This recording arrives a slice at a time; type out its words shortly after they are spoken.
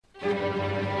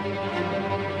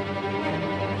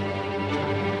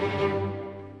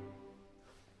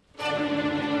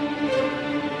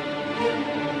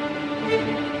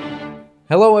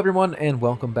Hello, everyone, and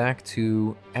welcome back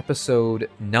to episode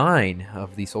 9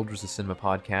 of the Soldiers of Cinema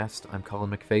podcast. I'm Colin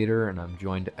McFader, and I'm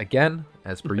joined again,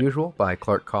 as per usual, by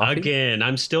Clark Coffey. Again,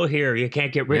 I'm still here. You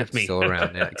can't get rid of me. Still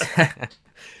around,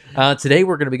 today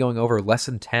we're going to be going over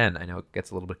Lesson 10. I know it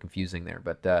gets a little bit confusing there,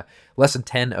 but Lesson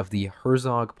 10 of the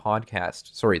Herzog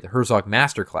podcast. Sorry, the Herzog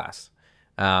Masterclass.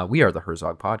 We are the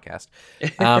Herzog podcast.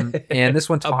 And this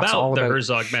one talks about all the about...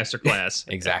 Herzog Masterclass.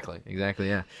 Exactly,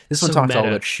 yeah. This one talks all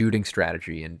about shooting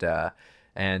strategy,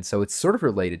 and so it's sort of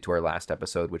related to our last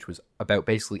episode, which was about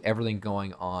basically everything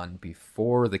going on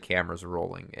before the cameras are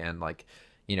rolling, and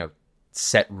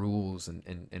set rules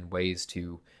and ways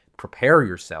to prepare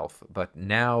yourself. But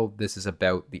now this is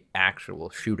about the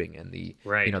actual shooting and the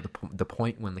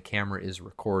point when the camera is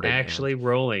recording, actually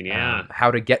rolling, how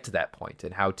to get to that point,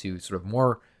 and how to sort of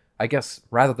more, I guess,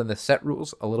 rather than the set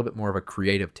rules, a little bit more of a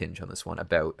creative tinge on this one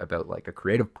about like a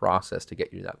creative process to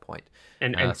get you to that point.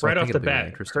 And so right off the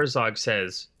bat, Herzog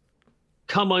says,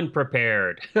 "Come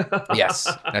unprepared."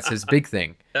 Yes, that's his big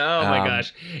thing. Oh my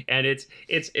gosh, and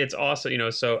it's also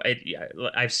so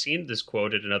I've seen this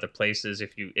quoted in other places.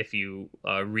 If you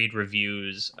read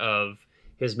reviews of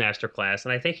his masterclass,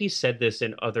 and I think he said this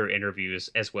in other interviews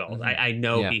as well. Mm-hmm. I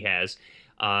know he has.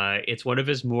 It's one of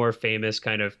his more famous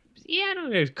kind of, I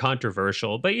don't know,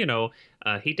 controversial, but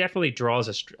he definitely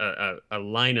draws a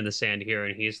line in the sand here,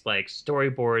 and he's like,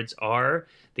 storyboards are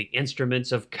the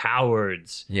instruments of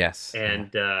cowards. Yes. And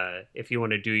if you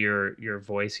want to do your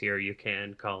voice here, you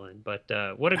can, Colin. But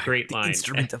what a great line.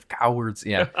 Instrument of cowards.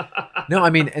 Yeah. No,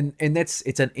 I mean, and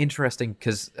it's an interesting,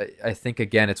 because I think,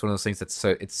 again, it's one of those things it's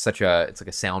like a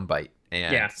soundbite.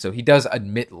 And so he does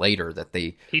admit later that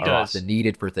they are often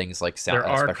needed for things like sound,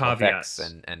 special effects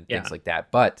and things like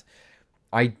that. But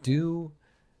I do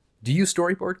you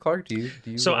storyboard, Clark? Do you?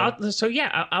 I'll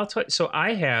tell you. So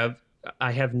I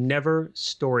have never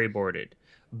storyboarded,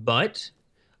 but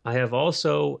I have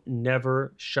also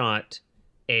never shot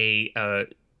a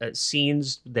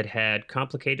scenes that had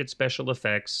complicated special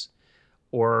effects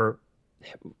or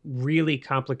really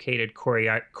complicated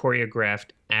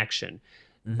choreographed action.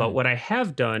 Mm-hmm. But what I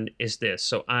have done is this.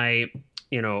 So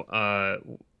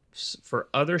for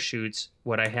other shoots,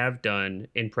 what I have done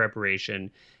in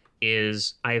preparation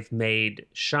is I've made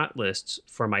shot lists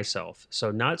for myself.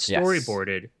 So not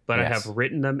storyboarded, but I have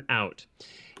written them out.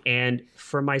 And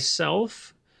for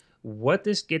myself, what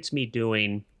this gets me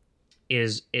doing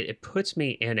is it puts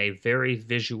me in a very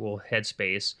visual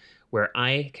headspace where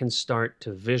I can start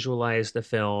to visualize the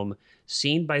film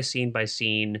scene by scene by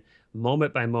scene,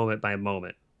 moment by moment by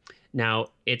moment. Now,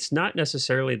 it's not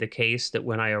necessarily the case that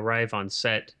when I arrive on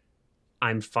set,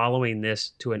 I'm following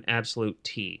this to an absolute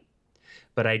T.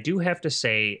 But I do have to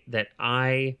say that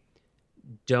I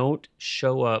don't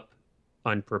show up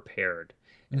unprepared.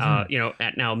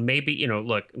 Mm-hmm. Now maybe,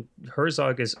 look,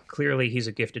 Herzog is clearly, he's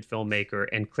a gifted filmmaker,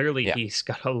 and clearly he's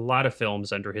got a lot of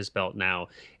films under his belt now.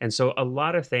 And so a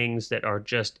lot of things that are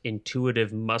just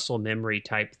intuitive muscle memory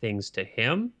type things to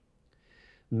him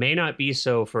may not be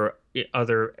so for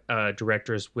other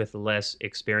directors with less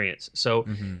experience. So,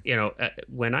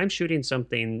 when I'm shooting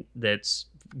something that's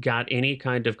got any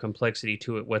kind of complexity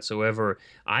to it whatsoever,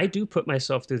 I do put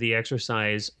myself through the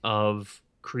exercise of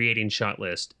creating shot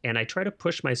list, and I try to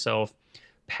push myself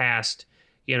past,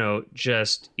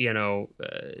 past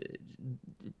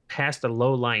the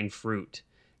low-lying fruit.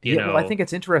 Well, I think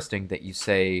it's interesting that you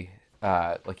say,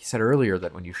 like you said earlier,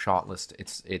 that when you shot list,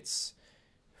 it's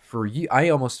for you. I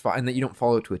almost find that you don't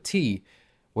follow it to a T.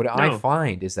 What I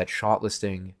find is that shot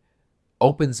listing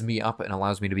opens me up and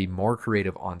allows me to be more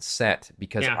creative on set,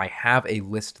 because I have a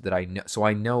list that I know. So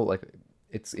I know, like,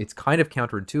 it's kind of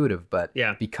counterintuitive, but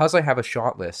because I have a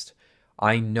shot list,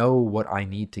 I know what I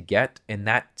need to get, and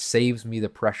that saves me the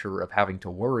pressure of having to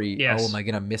worry, am I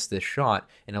going to miss this shot?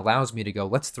 And allows me to go,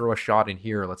 let's throw a shot in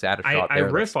here, let's add a shot there. I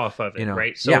riff off of it,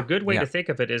 right? So a good way to think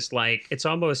of it is like, it's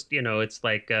almost, it's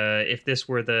like if this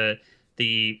were the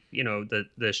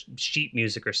sheet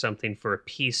music or something for a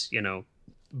piece,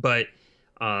 but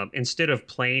instead of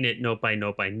playing it note by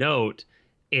note by note,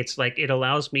 it's like it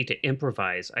allows me to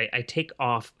improvise. I take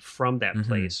off from that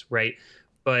place, right?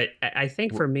 But I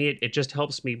think for me, it just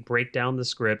helps me break down the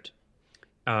script,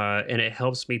 and it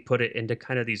helps me put it into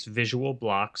kind of these visual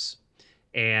blocks,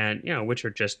 and which are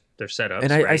just their setups.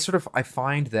 And I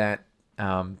find that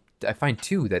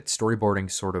too that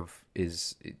storyboarding sort of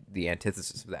is the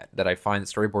antithesis of that. That I find that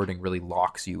storyboarding really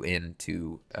locks you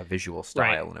into a visual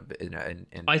style,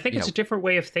 and I think it's a different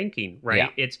way of thinking,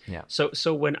 right? Yeah.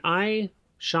 So when I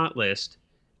shot list,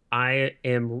 I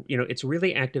am, it's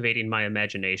really activating my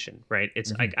imagination, right?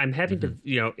 It's like I'm having to,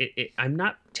 I'm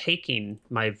not taking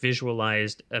my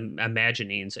visualized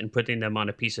imaginings and putting them on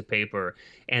a piece of paper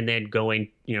and then going,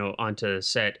 onto the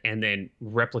set and then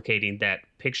replicating that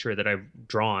picture that I've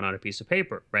drawn on a piece of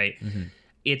paper, right?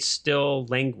 It's still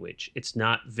language. It's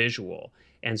not visual.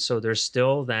 And so there's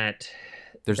still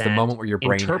there's the moment where your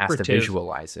brain has to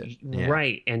visualize it. Yeah.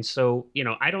 Right. And so,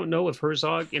 I don't know if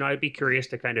Herzog, I'd be curious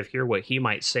to kind of hear what he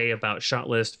might say about shot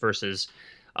list versus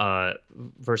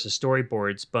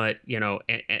storyboards. But,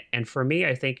 and for me,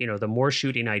 I think, the more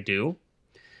shooting I do,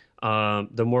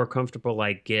 the more comfortable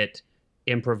I get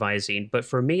improvising. But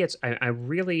for me, it's,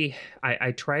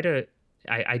 I try to,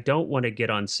 I don't want to get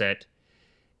on set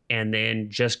and then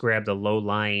just grab the low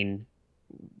line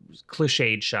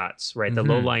cliched shots, right? The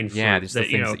low line fruit,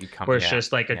 where it's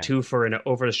just like a twofer and an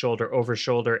over the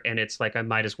shoulder, and it's like I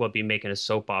might as well be making a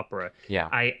soap opera. Yeah,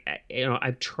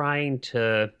 I'm trying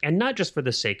to, and not just for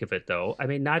the sake of it, though. I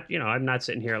mean, I'm not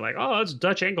sitting here like, oh, let's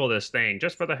Dutch angle this thing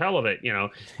just for the hell of it.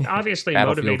 Obviously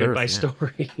motivated by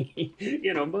story,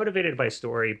 motivated by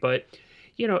story, but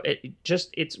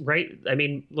it's right. I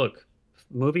mean, look.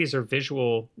 Movies are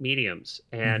visual mediums,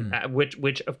 and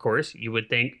which of course you would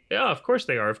think, oh, of course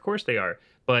they are.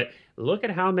 But look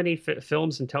at how many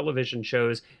films and television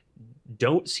shows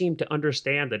don't seem to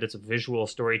understand that it's a visual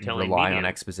storytelling rely on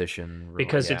exposition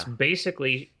because it's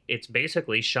basically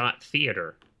shot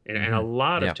theater, and a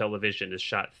lot of television is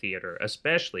shot theater,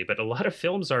 especially, but a lot of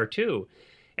films are too.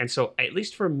 And so, at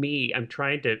least for me, I'm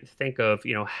trying to think of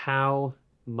how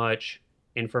much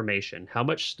information, how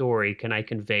much story can I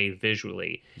convey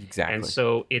visually. Exactly. And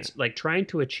so it's like trying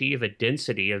to achieve a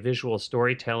density of visual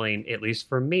storytelling, at least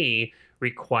for me,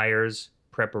 requires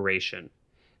preparation.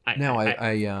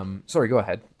 Sorry, go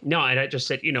ahead. No, and I just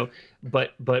said,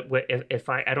 but if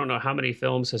I don't know how many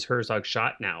films has Herzog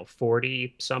shot now,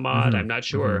 40 some odd, I'm not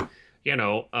sure.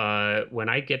 When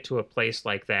I get to a place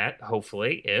like that,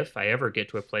 hopefully, if I ever get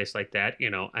to a place like that,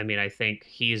 I think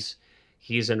he's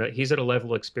at a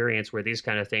level of experience where these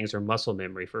kind of things are muscle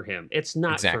memory for him. It's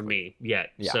not for me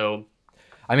yet. Yeah. So,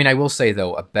 I will say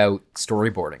though about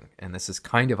storyboarding, and this is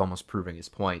kind of almost proving his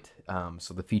point.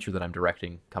 So the feature that I'm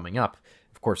directing coming up,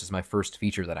 of course, is my first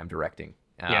feature that I'm directing.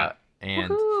 And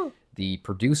Woohoo! The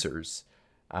producers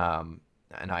and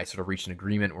I sort of reached an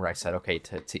agreement where I said, okay,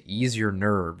 to ease your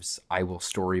nerves, I will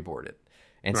storyboard it.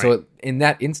 And so in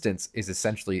that instance is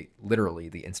essentially literally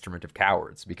the Instrument of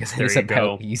Cowards, because it is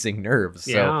about easing nerves.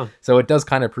 Yeah. So it does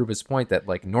kind of prove his point that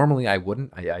like normally I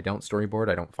wouldn't. I don't storyboard.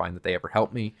 I don't find that they ever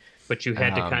help me. But you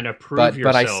had to kind of prove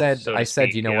yourself. But I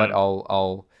said, you know what,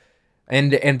 I'll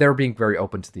and they're being very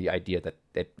open to the idea that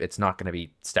it's not going to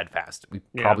be steadfast. We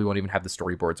probably won't even have the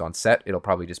storyboards on set. It'll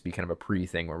probably just be kind of a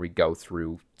pre-thing where we go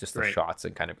through just the shots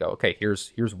and kind of go, okay,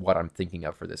 here's what I'm thinking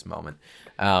of for this moment.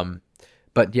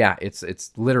 But yeah,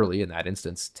 it's literally in that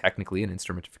instance technically an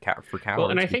instrument for cowards. Well,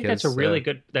 and I think that's a really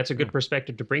good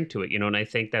perspective to bring to it, and I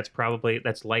think that's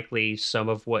likely some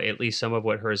of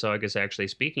what Herzog is actually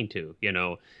speaking to.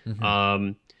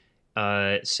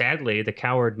 Sadly, the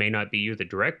coward may not be you, the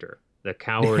director. The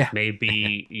coward may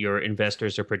be your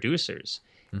investors or producers,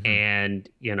 and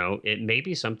it may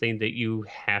be something that you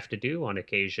have to do on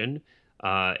occasion.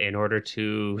 In order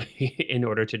to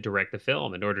direct the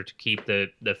film, in order to keep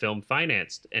the film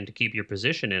financed and to keep your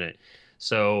position in it.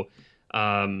 So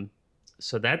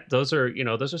those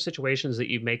are situations that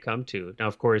you may come to. Now,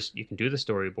 of course, you can do the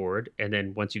storyboard, and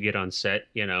then once you get on set,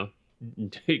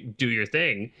 do your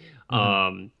thing.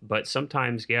 But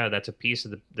sometimes, that's a piece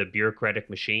of the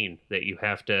bureaucratic machine that you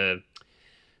have to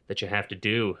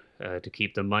do to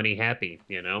keep the money happy.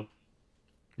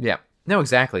 Yeah. No,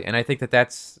 exactly. And I think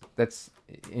that's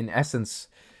in essence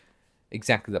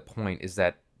exactly the point, is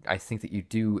that I think that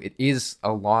it is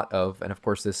a lot of, and of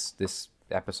course this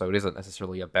episode isn't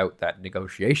necessarily about that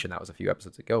negotiation. That was a few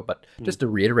episodes ago, but just to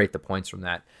reiterate the points from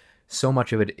that, so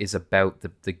much of it is about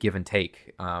the give and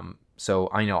take. So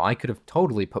I know I could have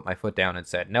totally put my foot down and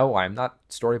said, no, I'm not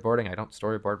storyboarding. I don't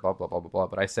storyboard, blah, blah, blah, blah, blah.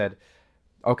 But I said,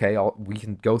 okay, we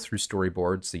can go through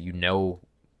storyboards so you know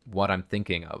what I'm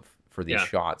thinking of for these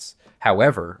shots.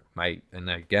 However, I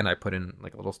put in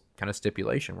like a little kind of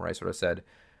stipulation where I sort of said,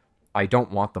 I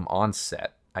don't want them on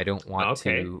set. I don't want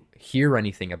to hear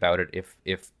anything about it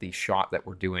if the shot that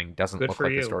we're doing doesn't look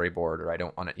like a storyboard, or I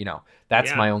don't want it.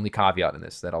 That's my only caveat in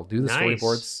this, that I'll do the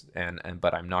storyboards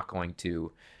but I'm not going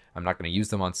to use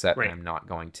them on set. Right. And I'm not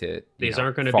going to. These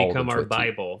aren't going to become our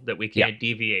Bible that we can't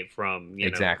deviate from.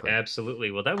 Exactly.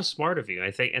 Absolutely. Well, that was smart of you,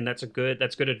 I think, and that's good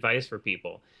advice for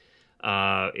people.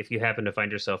 If you happen to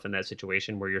find yourself in that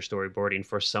situation where you're storyboarding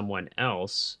for someone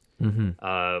else,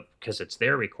 because it's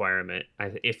their requirement.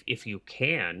 If you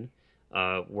can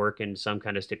work in some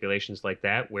kind of stipulations like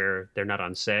that where they're not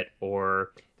on set,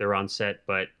 or they're on set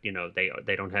but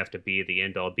they don't have to be the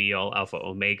end all be all alpha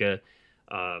omega.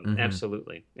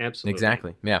 Absolutely.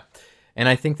 Exactly. Yeah. And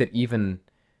I think that even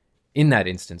in that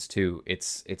instance too,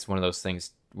 it's one of those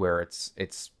things where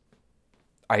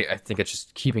I think it's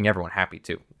just keeping everyone happy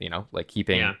too, like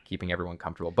keeping everyone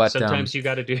comfortable. But sometimes you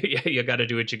got to do you got to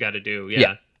do what you got to do.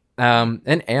 Yeah.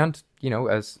 And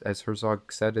as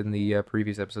Herzog said in the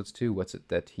previous episodes too, what's it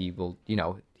that he will,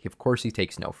 of course he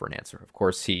takes no for an answer. Of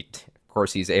course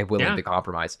he's willing to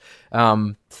compromise.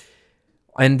 And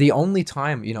the only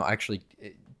time, actually,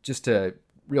 just a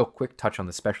real quick touch on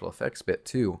the special effects bit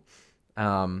too.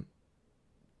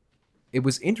 It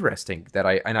was interesting that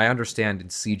I understand in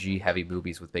CG heavy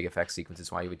movies with big effects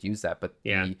sequences why you would use that, but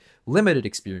the limited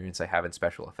experience I have in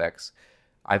special effects,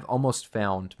 I've almost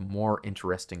found more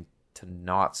interesting to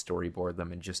not storyboard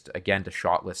them and just, again, to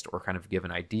shot list or kind of give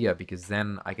an idea, because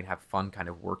then I can have fun kind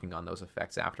of working on those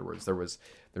effects afterwards. There was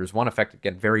one effect,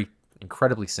 again, very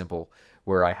incredibly simple,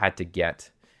 where I had to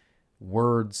get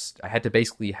words. I had to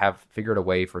basically have figured a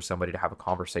way for somebody to have a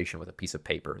conversation with a piece of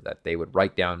paper, that they would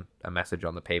write down a message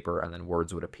on the paper and then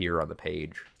words would appear on the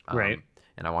page. Right.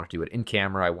 And I wanted to do it in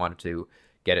camera. I wanted to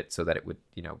get it so that it would,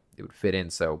 it would fit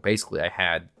in. So basically I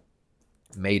had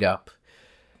made up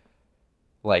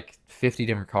like 50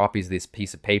 different copies of this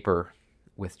piece of paper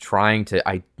with trying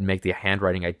to make the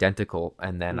handwriting identical,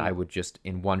 and then I would just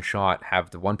in one shot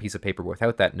have the one piece of paper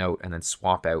without that note and then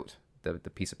swap out the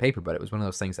piece of paper. But it was one of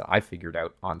those things that I figured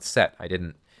out on set. I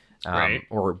didn't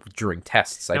or during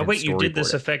tests. Now wait, you did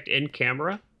this effect in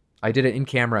camera? I did it in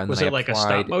camera, and was then it like a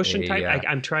stop motion type?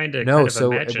 I'm trying to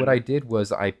what I did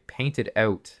was I painted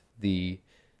out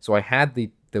so I had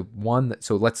the one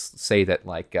so let's say that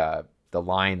like the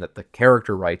line that the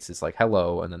character writes is like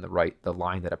hello, and then the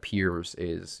line that appears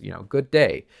is good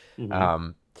day.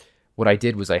 What I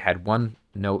did was I had one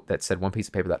note that said one piece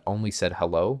of paper that only said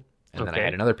hello, and then I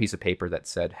had another piece of paper that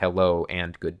said hello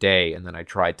and good day, and then I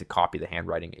tried to copy the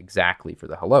handwriting exactly for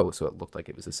the hello so it looked like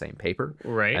it was the same paper.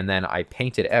 Right. And then I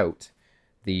painted out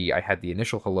I had the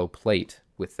initial hello plate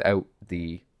without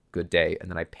the good day, and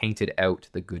then I painted out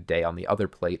the good day on the other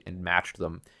plate and matched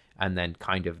them, and then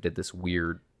kind of did this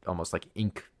weird almost like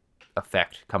ink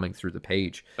effect coming through the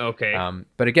page. Okay.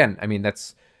 But again, I mean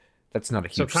that's not a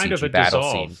huge kind of a battle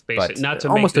dissolve, scene, but not to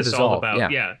almost make this a dissolve. All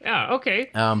about okay.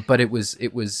 But it was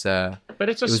but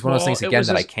it's it was one of those things again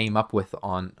that I came up with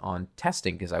on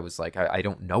testing, because I was like I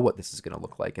don't know what this is going to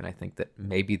look like, and I think that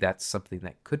maybe that's something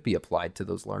that could be applied to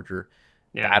those larger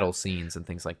battle scenes and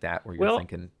things like that, where you're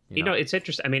thinking it's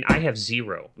interesting. I mean, I have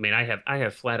zero. I mean, I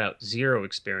have flat out zero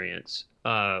experience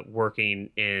working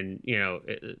in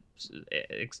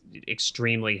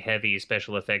extremely heavy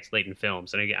special effects laden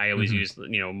films, and I always use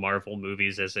Marvel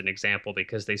movies as an example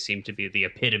because they seem to be the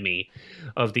epitome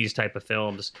of these type of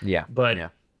films.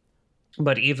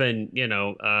 But even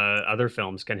other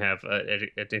films can have an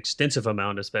extensive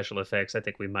amount of special effects. I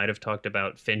think we might have talked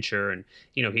about Fincher, and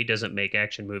he doesn't make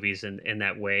action movies in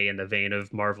that way in the vein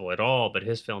of Marvel at all, but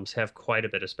his films have quite a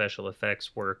bit of special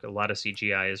effects work, a lot of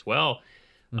CGI as well.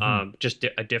 Just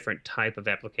a different type of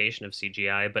application of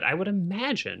CGI. But I would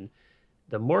imagine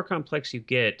the more complex you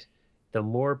get, the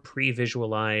more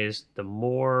pre-visualized, the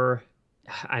more...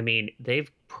 I mean,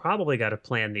 they've probably got to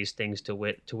plan these things to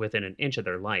within an inch of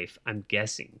their life, I'm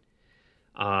guessing.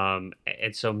 And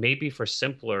so maybe for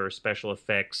simpler special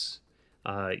effects,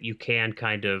 you can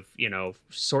kind of,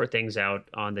 sort things out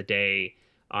on the day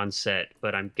on set.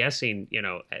 But I'm guessing,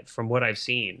 from what I've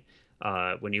seen,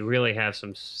 when you really have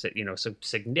some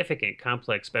significant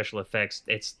complex special effects,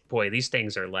 these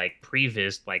things are like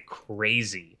prevised like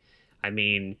crazy. I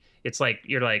mean, it's like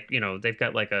they've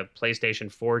got like a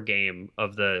PlayStation 4 game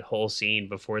of the whole scene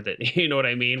before that. You know what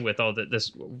I mean? With all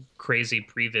this crazy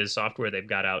previs software they've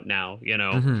got out now.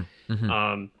 And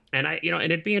and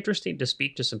it'd be interesting to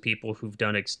speak to some people who've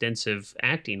done extensive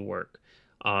acting work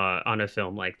on a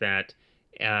film like that.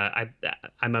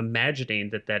 I'm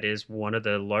imagining that is one of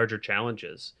the larger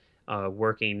challenges,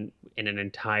 working in an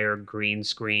entire green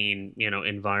screen,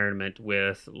 environment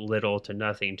with little to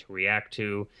nothing to react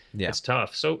to. It's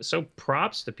tough. So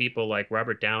props to people like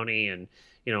Robert Downey and,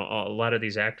 a lot of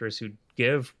these actors who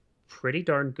give pretty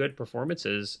darn good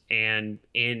performances, and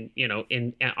in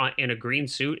a green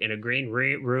suit in a green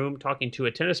room talking to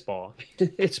a tennis ball.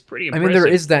 It's pretty impressive. I mean,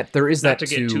 there is that to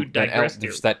get too digressed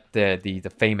here. There's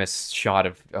the famous shot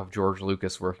of George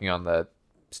Lucas working on the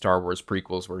Star Wars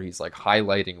prequels where he's like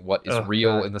highlighting what is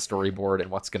real in the storyboard and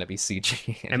what's going to be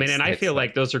CG. And I feel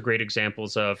like those are great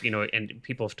examples of, and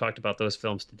people have talked about those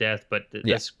films to death, but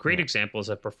that's great examples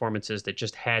of performances that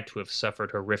just had to have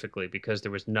suffered horrifically because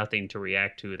there was nothing to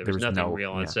react to. There was nothing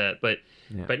real on set. But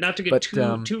not to get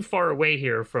too far away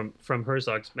here from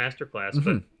Herzog's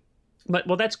masterclass, But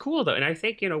well, that's cool though, and I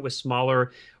think with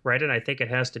smaller, right? And I think it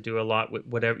has to do a lot with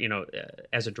whatever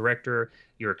as a director,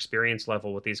 your experience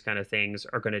level with these kind of things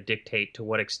are going to dictate to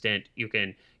what extent you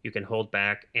can hold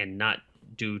back and not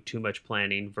do too much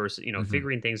planning versus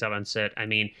figuring things out on set. I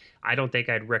mean, I don't think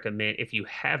I'd recommend if you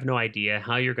have no idea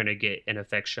how you're going to get an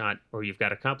effect shot or you've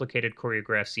got a complicated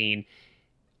choreographed scene.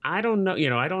 I don't know,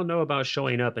 I don't know about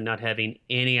showing up and not having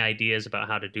any ideas about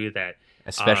how to do that.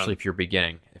 Especially if you're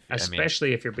beginning.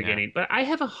 If you're beginning. Yeah. But I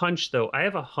have a hunch, though. I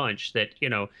have a hunch that,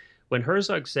 when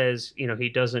Herzog says, he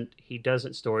doesn't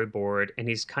storyboard and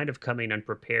he's kind of coming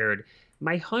unprepared,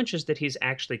 my hunch is that he's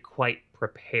actually quite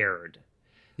prepared.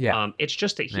 Yeah. It's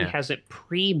just that he hasn't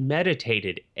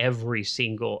premeditated every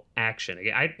single action.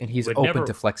 And he's open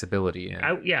to flexibility.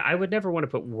 I would never want to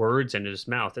put words in his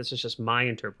mouth. This is just my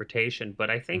interpretation.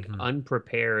 But I think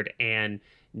unprepared and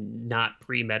not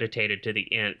premeditated to the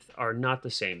nth are not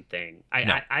the same thing.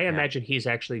 I imagine he's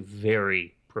actually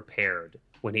very prepared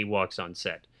when he walks on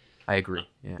set. I agree.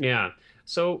 Yeah.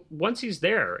 So once he's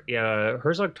there,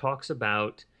 Herzog talks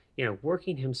about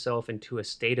working himself into a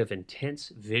state of intense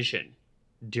vision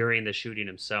during the shooting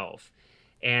himself.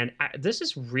 And this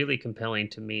is really compelling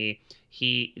to me.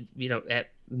 He, at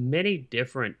many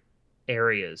different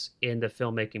areas in the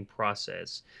filmmaking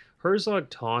process, Herzog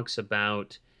talks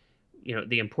about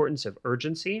the importance of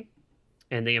urgency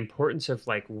and the importance of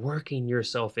like working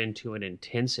yourself into an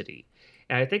intensity.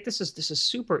 And I think this is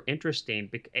super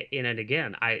interesting. And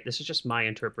again, this is just my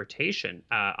interpretation.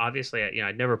 Obviously,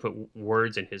 I'd never put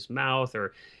words in his mouth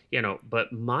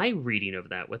but my reading of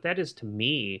that, what that is to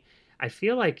me, I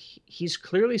feel like he's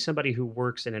clearly somebody who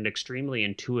works in an extremely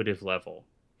intuitive level.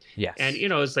 Yes. And,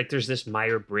 it's like there's this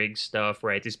Myers-Briggs stuff,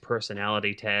 right? These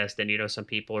personality tests. And, some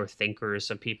people are thinkers,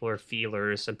 some people are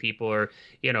feelers, some people are,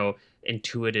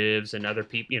 intuitives, and other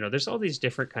people, there's all these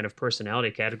different kind of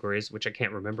personality categories, which I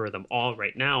can't remember them all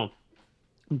right now.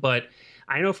 But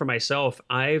I know for myself,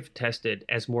 I've tested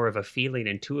as more of a feeling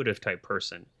intuitive type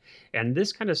person. And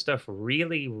this kind of stuff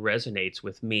really resonates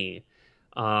with me.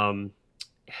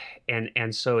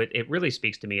 And so it really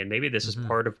speaks to me, and maybe this is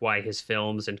part of why his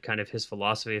films and kind of his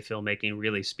philosophy of filmmaking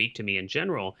really speak to me in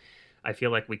general. I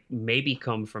feel like we maybe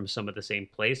come from some of the same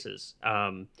places,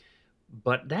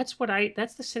 but that's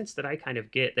the sense that I kind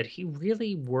of get, that he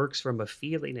really works from a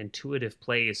feeling intuitive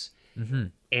place,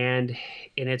 and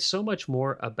it's so much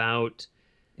more about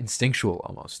instinctual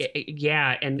almost.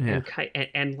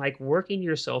 And like working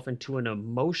yourself into an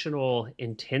emotional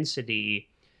intensity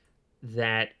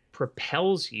that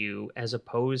propels you as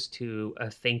opposed to a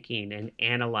thinking and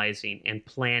analyzing and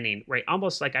planning, right?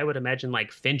 Almost like I would imagine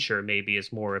like Fincher maybe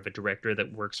is more of a director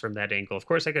that works from that angle. Of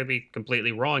course, I could be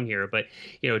completely wrong here, but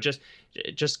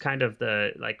just kind of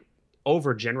the like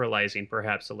overgeneralizing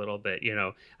perhaps a little bit.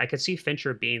 I could see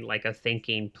Fincher being like a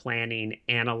thinking, planning,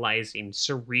 analyzing,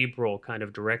 cerebral kind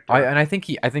of director. I think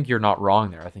you're not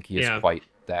wrong there. I think he is quite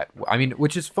that. I mean,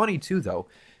 which is funny too, though,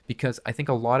 because I think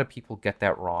a lot of people get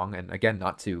that wrong. And again,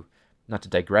 not to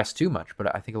digress too much,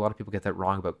 but I think a lot of people get that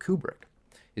wrong about Kubrick.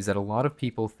 Is that a lot of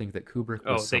people think that Kubrick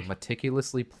was some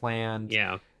meticulously planned,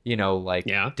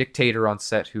 dictator on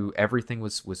set who everything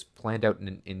was planned out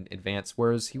in advance,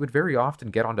 whereas he would very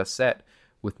often get onto set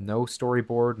with no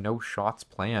storyboard, no shots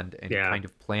planned, and kind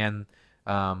of plan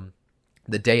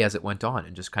the day as it went on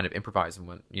and just kind of improvise and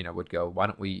would go, why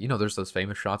don't we, there's those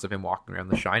famous shots of him walking around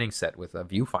the Shining set with a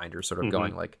viewfinder sort of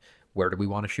going like, where do we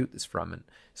want to shoot this from? And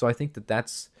so I think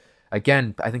that's,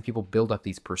 again, I think people build up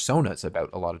these personas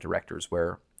about a lot of directors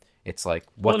where it's like,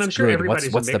 what's good,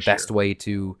 what's the best way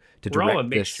to direct this? We're all a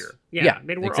mixture. Yeah, I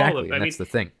mean, exactly. That's the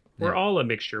thing. We're all a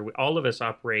mixture. All of us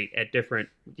operate at different,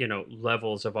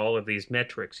 levels of all of these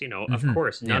metrics. Of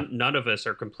course, none of us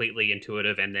are completely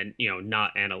intuitive and then,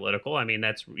 not analytical. I mean,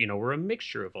 that's, we're a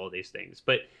mixture of all these things.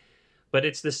 But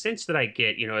it's the sense that I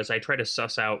get, as I try to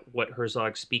suss out what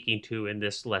Herzog's speaking to in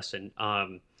this lesson,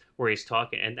 where he's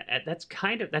talking, and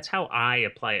that's how I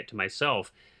apply it to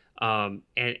myself. And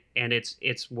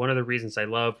it's one of the reasons I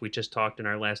love. We just talked in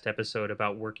our last episode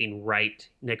about working right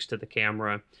next to the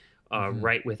camera.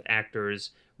 Right with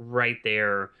actors, right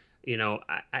there.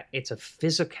 It's a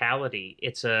physicality.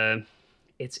 It's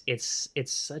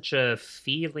such a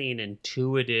feeling,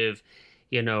 intuitive,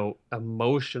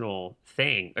 emotional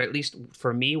thing. Or at least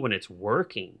for me, when it's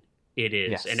working, it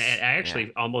is. Yes. And I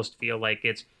actually almost feel like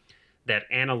it's that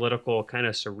analytical kind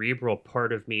of cerebral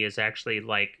part of me is actually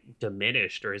like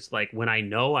diminished, or it's like when I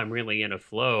know I'm really in a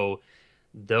flow,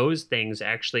 those things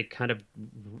actually kind of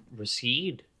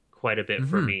recede quite a bit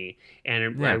for Mm-hmm. me.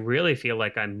 And I Yeah. really feel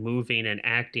like I'm moving and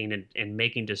acting and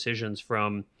making decisions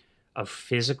from a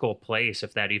physical place,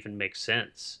 if that even makes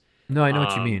sense. No, I know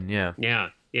what you Um, mean. Yeah. yeah,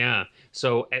 yeah.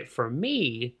 So for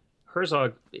me,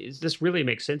 Herzog, this really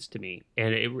makes sense to me,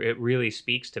 and it really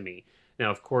speaks to me. Now,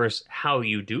 of course, how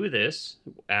you do this,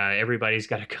 everybody's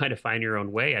got to kind of find your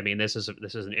own way. I mean, this is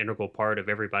an integral part of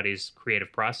everybody's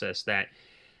creative process that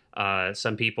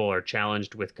some people are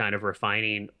challenged with kind of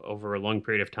refining over a long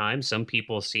period of time. Some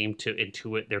people seem to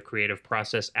intuit their creative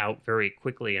process out very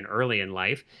quickly and early in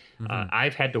life. Mm-hmm.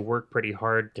 I've had to work pretty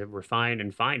hard to refine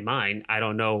and find mine. I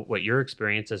don't know what your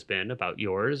experience has been about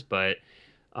yours,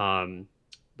 um,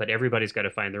 but everybody's got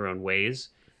to find their own ways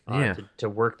Yeah. to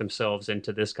work themselves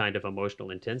into this kind of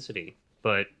emotional intensity.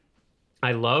 But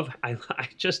I love, I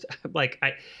just like,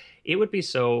 it would be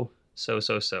so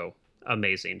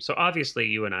amazing. So obviously,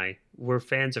 you and I, we're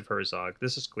fans of Herzog.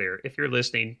 This is clear. If you're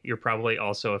listening, you're probably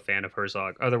also a fan of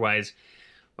Herzog. Otherwise,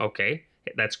 okay,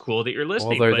 that's cool that you're Well,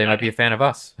 listening. they But might be a fan of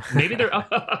us. maybe they're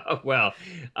well.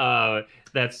 Uh,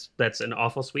 that's an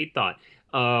awful sweet thought.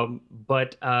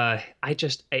 But I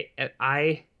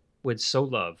would so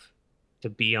love to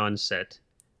be on set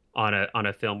on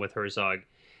a film with Herzog.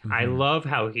 I Mm-hmm. love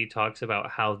how he talks about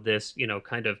how this,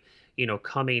 kind of,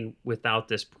 coming without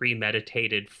this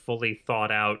premeditated, fully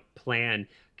thought out plan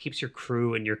keeps your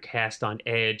crew and your cast on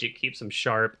edge. It keeps them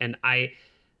sharp, and I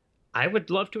would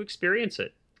love to experience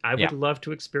it. I would Yeah. love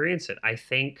to experience it. I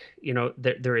think,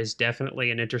 there is definitely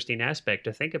an interesting aspect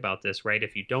to think about this, right?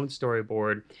 If you don't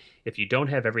storyboard, if you don't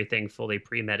have everything fully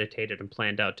premeditated and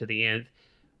planned out to the end,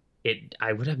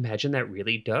 I would imagine that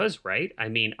really does, right? I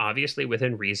mean, obviously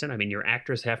within reason. I mean, your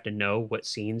actors have to know what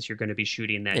scenes you're going to be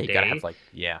shooting Yeah. that You gotta have day, like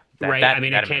right? I mean,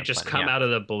 it that amount can't of just planning. come Yeah. out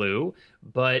of the blue,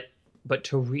 but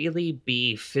to really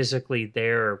be physically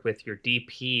there with your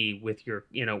DP, with your,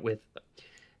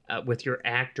 with your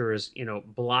actors,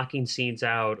 blocking scenes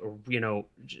out, or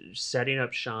setting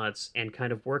up shots and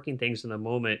kind of working things in the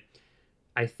moment.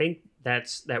 I think that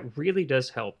really does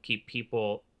help keep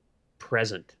people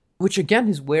present. Which again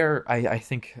is where I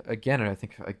think again, and I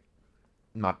think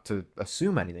not to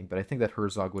assume anything, but I think that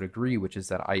Herzog would agree, which is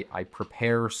that I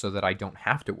prepare so that I don't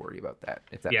have to worry about that,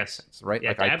 if that makes Yes, sense, right? yeah,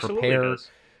 Like it absolutely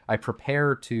does. I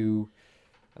prepare to,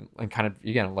 and kind of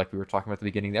again, like we were talking about at the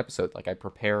beginning of the episode, like I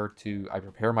prepare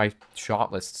my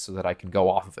shot list so that I can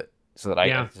go off of it,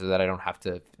 Yeah, so that I don't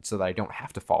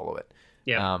have to follow it.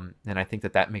 yeah, And I think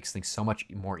that that makes things so much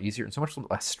more easier and so much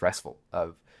less stressful.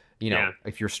 Of yeah.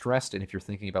 if you're stressed and if you're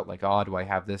thinking about like, oh, do I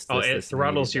have Oh, it this need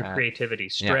throttles and your that? creativity. Yeah.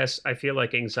 Stress, I feel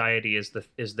like anxiety is the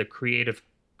Hmm.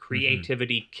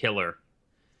 creativity killer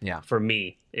Yeah. for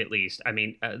me, at least. I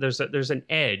mean, there's an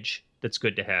edge that's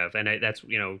good to have, and that's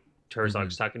Hmm.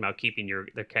 Terzog's talking about keeping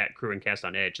the cat crew and cast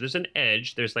on edge. There's an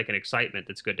edge. There's like an excitement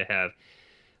that's good to have.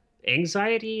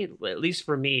 Anxiety, at least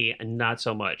for me, not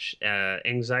so much.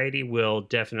 Anxiety will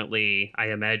definitely,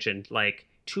 I imagine, like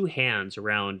two hands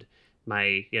around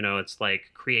my, it's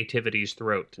like creativity's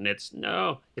throat, and it's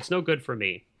no good for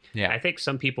me. Yeah. I think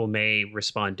some people may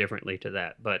respond differently to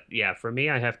that, but yeah, for me,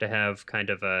 I have to have kind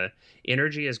of a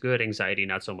energy is good, anxiety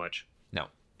not so much. No.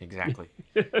 Exactly.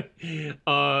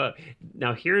 uh,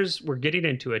 Now we're getting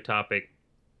into a topic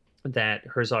that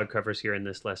Herzog covers here in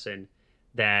this lesson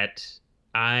that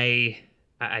I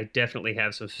I definitely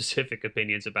have some specific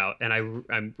opinions about, and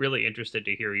I'm really interested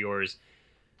to hear yours.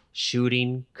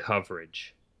 Shooting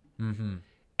coverage, Hmm.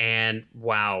 and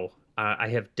wow, I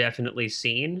have definitely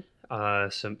seen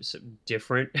some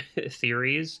different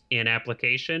theories in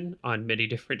application on many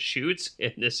different shoots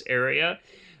in this area.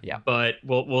 Yeah. But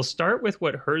we'll start with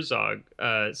what Herzog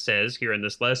says here in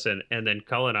this lesson, and then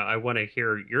Cullen, I want to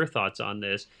hear your thoughts on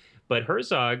this. But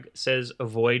Herzog says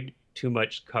avoid too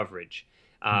much coverage.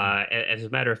 Hmm. As a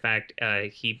matter of fact,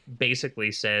 he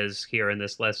basically says here in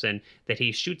this lesson that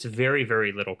he shoots very,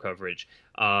 very little coverage,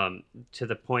 to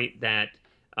the point that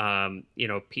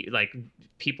like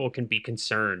people can be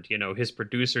concerned. His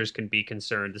producers can be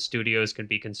concerned, the studios can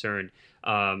be concerned.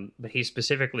 But he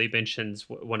specifically mentions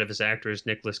one of his actors,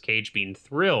 Nicolas Cage, being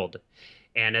thrilled.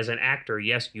 And as an actor,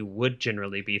 yes, you would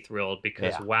generally be thrilled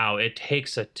because, Yeah. wow, it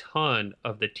takes a ton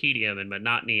of the tedium and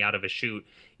monotony out of a shoot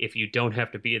if you don't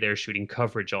have to be there shooting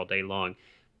coverage all day long.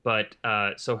 But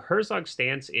so Herzog's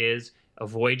stance is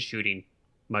avoid shooting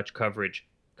much coverage.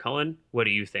 Cullen, what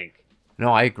do you think?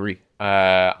 No, I agree.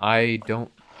 I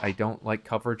don't like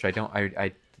coverage. I don't.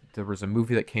 I there was a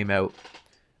movie that came out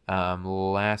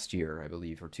last year, I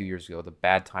believe, or 2 years ago, the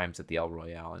Bad Times at the El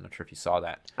Royale. I'm not sure if you saw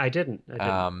that. I didn't.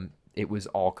 It was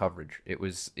all coverage. It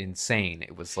was insane.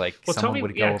 It was like Well, tell someone me,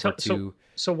 would yeah. go over to.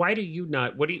 So why do you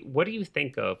not? What do you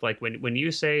think of like when you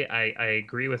say I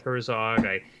agree with Herzog,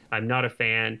 I'm not a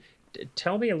fan.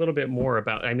 Tell me a little bit more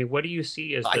about. I mean, what do you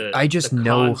see as I the just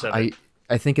know cons of it?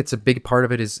 I think it's a big part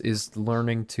of it is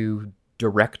learning to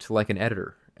direct like an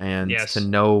editor and to Yes,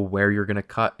 know where you're going to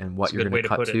cut and it's what a you're good going to way to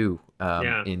cut put it. to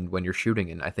Yeah. in when you're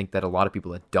shooting. And I think that a lot of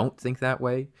people that don't think that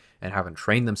way and haven't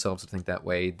trained themselves to think that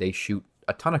way, they shoot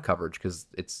a ton of coverage because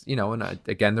it's and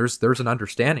again there's an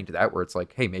understanding to that where it's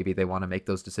like, hey, maybe they want to make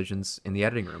those decisions in the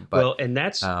editing room, but Well, and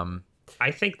that's um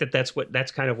I think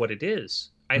that's kind of what it is.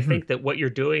 I mhm, think that what you're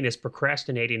doing is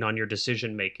procrastinating on your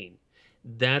decision making.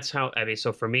 That's how I mean.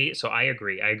 So for me, so I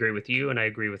agree. I agree with you, and I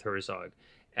agree with Herzog.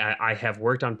 I have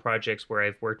worked on projects where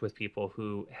I've worked with people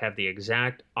who have the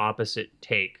exact opposite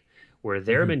take, where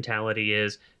their mhm. mentality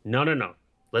is, no, no, no.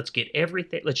 Let's get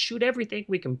everything. Let's shoot everything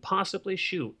we can possibly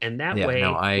shoot, and that Yeah, no, way,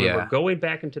 I when we're going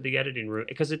back into the editing room,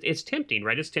 because it's tempting,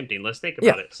 right? It's tempting. Let's think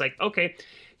yeah. about it. It's like, okay,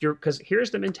 you're because here's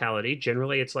the mentality.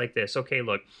 Generally, it's like this. Okay,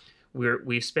 look,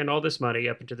 we've spent all this money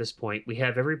up until this point. We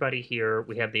have everybody here.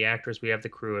 We have the actors. We have the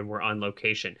crew, and we're on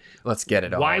location. Let's get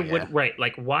it Why all. Yeah. would right?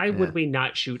 Like, why Yeah. would we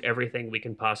not shoot everything we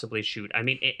can possibly shoot? I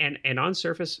mean, and on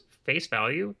surface face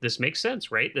value, this makes sense,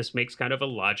 right? This makes kind of a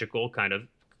logical kind of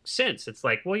sense. It's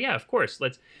like, well, yeah, of course.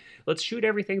 Let's shoot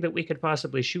everything that we could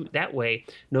possibly shoot. That way,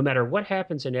 no matter what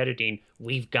happens in editing,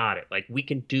 we've got it. Like we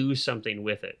can do something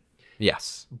with it.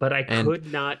 Yes. But I And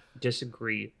could not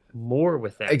disagree more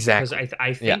with that because exactly. I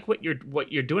Yeah. think what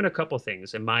you're doing a couple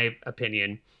things in my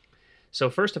opinion. So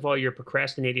first of all, you're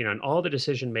procrastinating on all the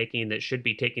decision making that should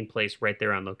be taking place right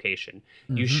there on location.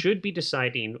 You Hmm. should be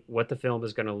deciding what the film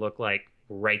is going to look like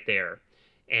right there.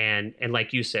 And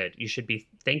like you said, you should be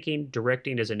thinking,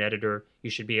 directing as an editor. You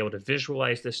should be able to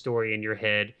visualize the story in your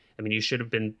head. I mean, you should have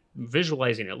been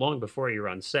visualizing it long before you're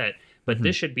on set, but Hmm.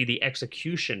 this should be the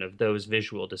execution of those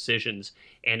visual decisions.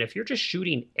 And if you're just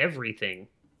shooting everything,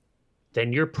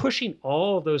 then you're pushing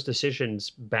all of those decisions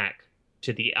back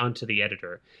to the onto the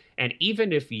editor. And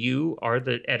even if you are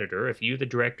the editor, if you the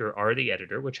director are the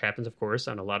editor, which happens of course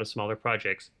on a lot of smaller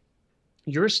projects,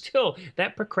 you're still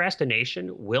that procrastination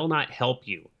will not help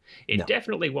you. It No.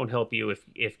 definitely won't help you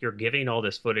if you're giving all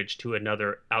this footage to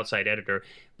another outside editor,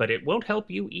 but it won't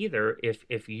help you either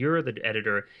if you're the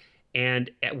editor. And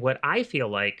what I feel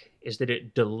like is that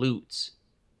it dilutes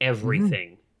Hmm.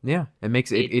 everything. Yeah. It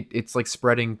makes It it's like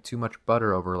spreading too much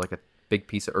butter over like a big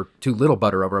piece of, or too little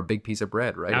butter over a big piece of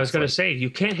bread, right? I was It's going to like, say you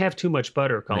can't have too much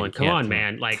butter, no, you Colin. Come can't. on, Come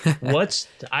man. Like on. what's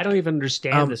I don't even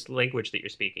understand um, this language that you're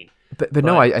speaking. but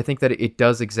no, But I think that it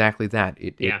does exactly that.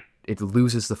 yeah, It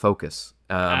loses the focus.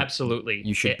 absolutely.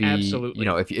 You should It, be, absolutely.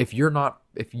 if you're not,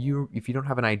 if you don't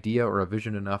have an idea or a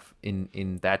vision enough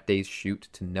in that day's shoot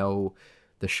to know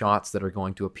the shots that are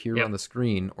going to appear on Yep. the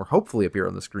screen or hopefully appear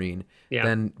on the screen, Yeah.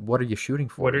 then what are you shooting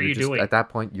What for? are You're you just doing? at that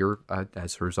point, you're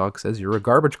as Herzog says, you're a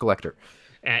garbage collector.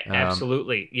 Um,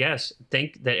 Absolutely. Yes.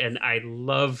 Think that. And I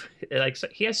love, like,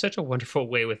 he has such a wonderful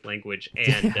way with language,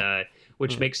 and yeah.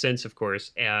 which makes sense, of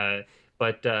course.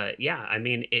 But yeah, I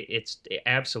mean, it's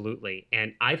absolutely.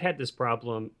 And I've had this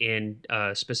problem in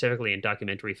specifically in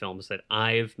documentary films that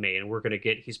I've made, and we're going to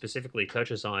get, he specifically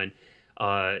touches on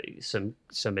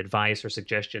some advice or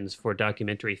suggestions for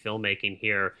documentary filmmaking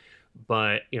here.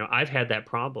 But, I've had that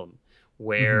problem Hmm.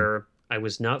 where I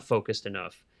was not focused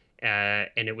enough and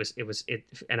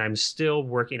and I'm still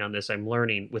working on this. I'm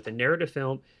learning with a narrative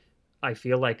film. I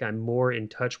feel like I'm more in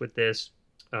touch with this.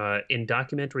 In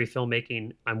documentary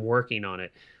filmmaking, I'm working on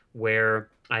it where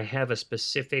I have a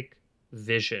specific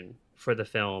vision for the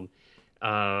film.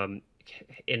 Um,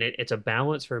 and it's a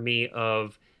balance for me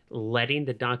of letting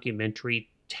the documentary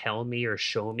tell me or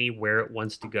show me where it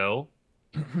wants to go,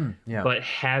 Yeah. but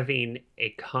having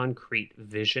a concrete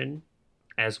vision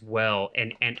as well,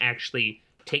 and actually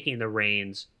taking the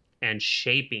reins and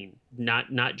shaping,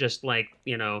 not just like,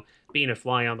 being a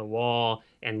fly on the wall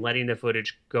and letting the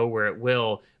footage go where it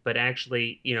will, but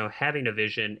actually, having a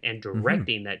vision and Hmm.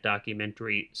 directing that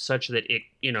documentary such that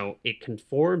it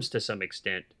conforms to some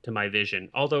extent to my vision,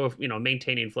 although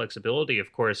maintaining flexibility,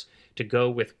 of course, to go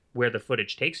with where the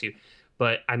footage takes you.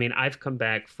 But I mean, I've come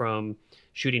back from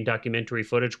shooting documentary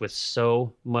footage with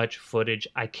so much footage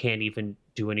I can't even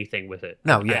do anything with it.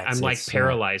 No, yeah, I'm like it's yeah.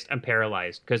 paralyzed. I'm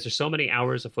paralyzed because there's so many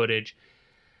hours of footage,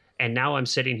 and now I'm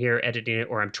sitting here editing it,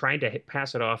 or I'm trying to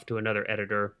pass it off to another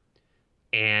editor,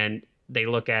 and they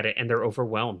look at it and they're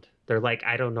overwhelmed. They're like,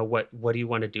 I don't know what do you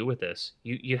want to do with this?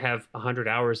 You have 100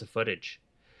 hours of footage.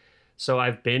 So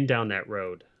I've been down that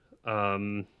road.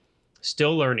 Um,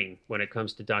 Still learning when it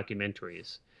comes to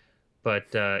documentaries, but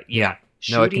Yeah.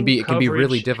 No, shooting it can be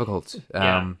really coverage. difficult.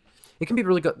 Yeah, It can be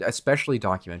really good, especially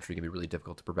documentary can be really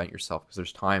difficult to prevent yourself because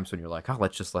there's times when you're like, oh,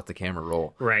 let's just let the camera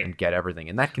roll right. and get everything,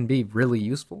 and that can be really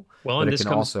useful. Well, But and it this can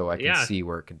comes, also, I can yeah. see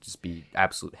where it can just be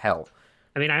absolute hell.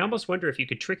 I mean, I almost wonder if you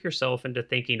could trick yourself into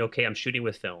thinking, okay, I'm shooting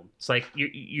with film. It's like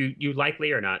you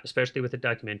likely are not, especially with a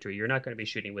documentary. You're not going to be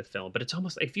shooting with film, but it's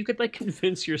almost like if you could like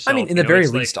convince I mean, yourself, in the very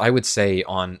it's least, like I would say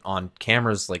on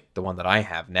cameras like the one that I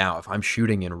have now, if I'm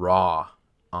shooting in RAW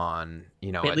on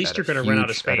at least you're going to run out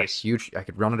of space. I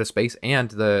could run out of space,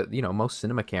 and most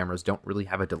cinema cameras don't really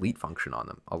have a delete function on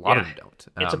them. A lot of Yeah, them don't.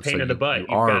 it's a So pain in the butt. you You've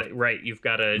got are it right. You've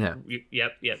got to. yeah.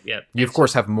 Yep. You of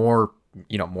course have more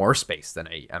more space than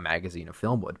a magazine of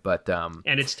film would, but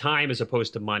and it's time as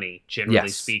opposed to money, generally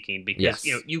yes, speaking, because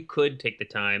yes, you could take the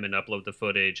time and upload the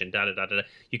footage and da da da da.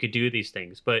 You could do these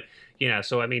things, but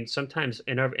so I mean, sometimes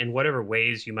in whatever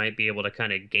ways you might be able to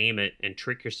kind of game it and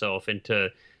trick yourself into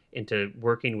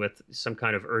working with some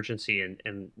kind of urgency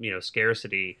and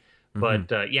scarcity. mm-hmm.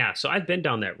 But so I've been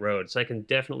down that road, so I can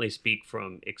definitely speak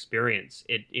from experience.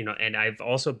 And I've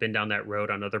also been down that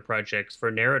road on other projects for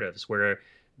narratives where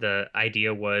the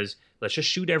idea was let's just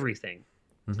shoot everything.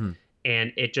 Mm-hmm.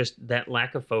 And it just, that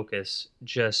lack of focus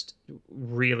just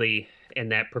really,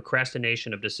 and that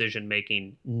procrastination of decision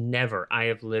making, I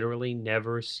have literally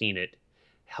never seen it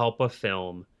help a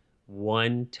film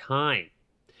one time.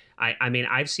 I mean,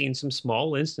 I've seen some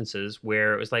small instances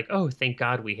where it was like, oh, thank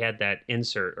God we had that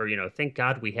insert, or thank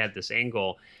God we had this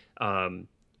angle.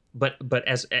 But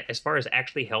as far as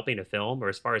actually helping a film, or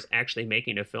as far as actually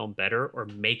making a film better, or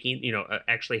making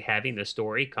actually having the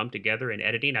story come together in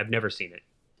editing, I've never seen it.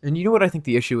 And you know what I think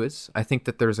the issue is? I think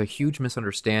that there's a huge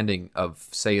misunderstanding of,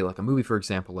 say, like a movie, for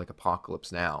example, like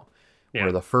Apocalypse Now, Yeah.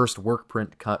 where the first work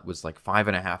print cut was like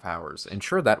 5.5 hours. And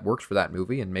sure, that works for that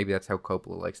movie, and maybe that's how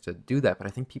Coppola likes to do that. But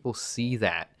I think people see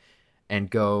that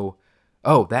and go,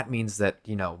 oh, that means that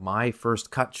my first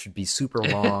cut should be super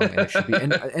long, and it should be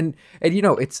and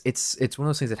it's one of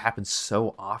those things that happens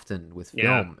so often with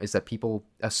film, is that people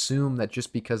assume that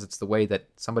just because it's the way that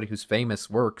somebody who's famous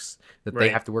works, that they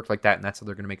have to work like that, and that's how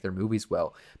they're going to make their movies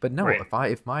well. But no,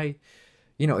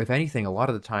 if anything, a lot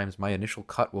of the times my initial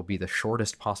cut will be the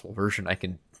shortest possible version I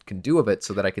can do of it,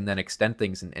 so that I can then extend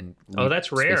things and leave that's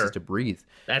spaces rare to breathe.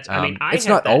 That's I mean, it's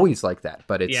not always like that,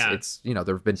 but it's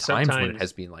there have been times when it Sometimes.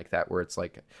 has been like that, where it's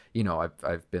like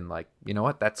I've been like, you know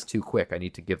what, that's too quick. I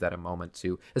need to give that a moment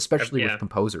to, especially with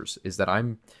composers, is that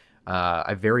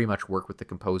I very much work with the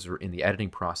composer in the editing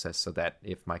process, so that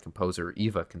if my composer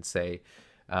Eva can say,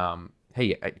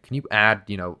 hey, can you add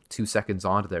 2 seconds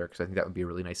onto there, because I think that would be a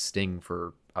really nice sting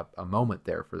for a moment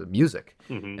there for the music.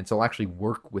 Mm-hmm. And so I'll actually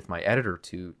work with my editor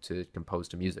to compose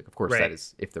to music. Of course, that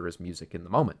is if there is music in the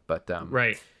moment. But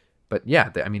but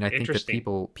yeah, I mean, I think that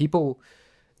people,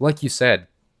 like you said,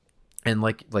 and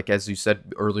like as you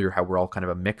said earlier, how we're all kind of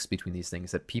a mix between these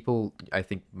things. That people, I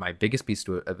think, my biggest piece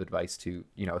of advice to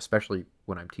especially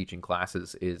when I'm teaching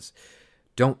classes, is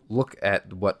don't look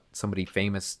at what somebody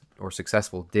famous or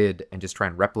successful did and just try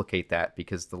and replicate that,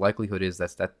 because the likelihood is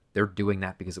that they're doing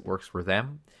that because it works for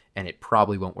them, and it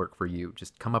probably won't work for you.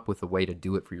 Just come up with a way to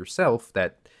do it for yourself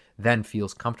that then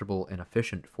feels comfortable and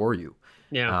efficient for you.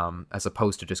 Yeah. As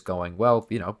opposed to just going, well,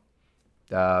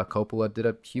 Coppola did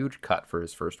a huge cut for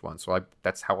his first one, so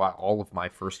that's how all of my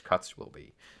first cuts will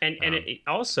be. And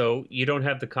also, you don't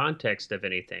have the context of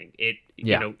anything.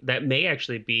 That may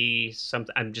actually be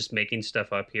something. I'm just making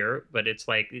stuff up here, but it's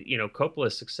like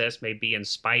Coppola's success may be in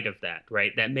spite of that,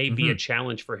 right? That may be a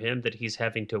challenge for him that he's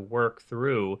having to work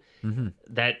through. Mm-hmm.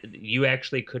 That you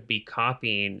actually could be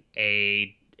copying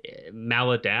a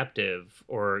maladaptive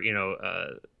or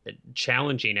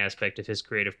challenging aspect of his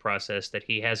creative process that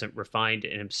he hasn't refined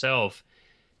in himself.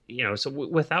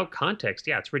 Without context,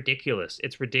 it's ridiculous.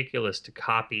 It's ridiculous to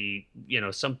copy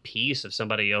some piece of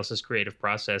somebody else's creative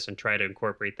process and try to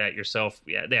incorporate that yourself.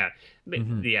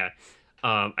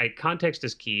 Context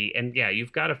is key, and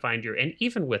you've got to find and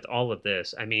even with all of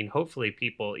this, I mean, hopefully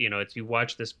people, if you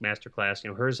watch this masterclass,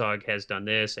 Herzog has done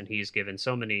this, and he's given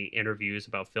so many interviews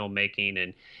about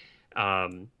filmmaking,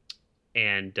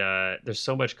 and there's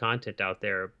so much content out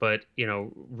there. But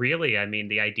really, I mean,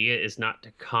 the idea is not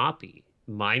to copy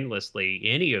mindlessly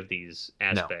any of these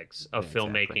aspects of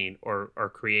filmmaking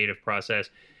or creative process.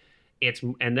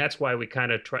 And that's why we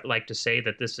kind of like to say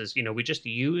that this is, we just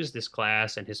use this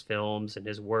class and his films and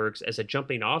his works as a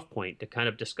jumping off point to kind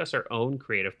of discuss our own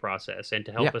creative process and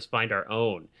to help us find our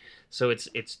own. So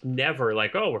it's never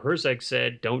like, oh, Herzog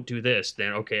said, don't do this,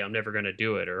 then okay, I'm never going to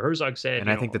do it. Or Herzog said,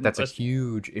 and I think that's a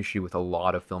huge issue with a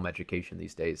lot of film education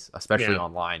these days, especially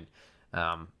online.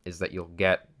 is that you'll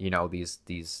get,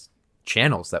 these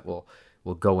channels that will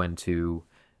go into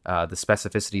the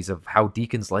specificities of how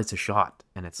Deakins lights a shot,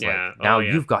 and it's like, now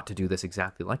you've got to do this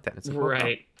exactly like that. And it's like,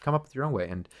 right, come up with your own way.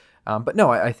 And but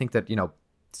no, I think that,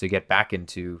 to get back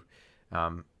into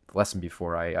the lesson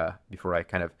before I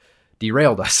kind of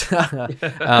derailed us.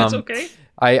 It's okay.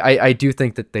 I do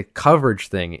think that the coverage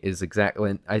thing is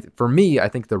exactly, for me, I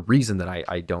think the reason that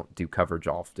I don't do coverage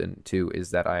often too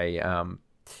is that I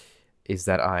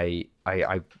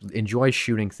enjoy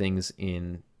shooting things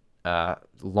in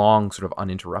long, sort of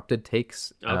uninterrupted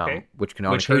takes, which can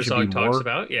on occasion be more. Talks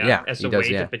about, as a way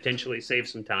to potentially save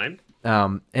some time.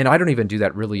 And I don't even do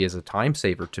that really as a time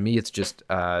saver. To me, it's just,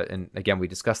 and again, we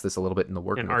discussed this a little bit in the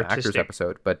Working with Actors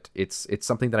episode, but it's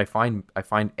something that I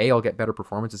find I'll get better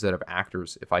performances out of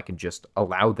actors if I can just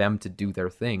allow them to do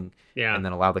their thing, and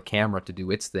then allow the camera to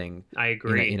do its thing. I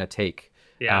agree. In a take.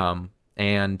 Yeah.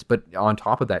 But on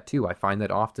top of that too, I find that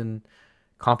often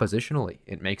compositionally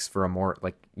it makes for a more,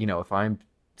 like, if I'm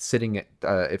sitting at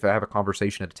if I have a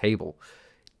conversation at a table,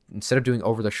 instead of doing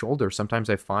over the shoulder, sometimes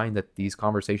I find that these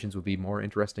conversations would be more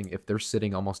interesting if they're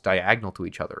sitting almost diagonal to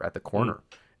each other at the corner,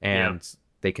 and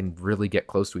they can really get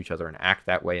close to each other and act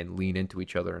that way and lean into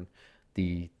each other, and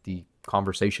the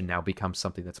conversation now becomes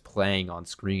something that's playing on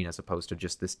screen as opposed to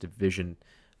just this division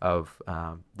of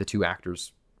the two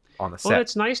actors on the set. Well,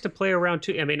 it's nice to play around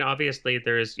too. I mean, obviously,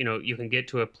 there's, you can get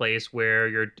to a place where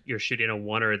you're shooting a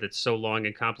oneer that's so long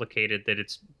and complicated that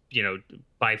it's,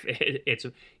 it's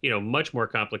much more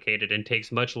complicated and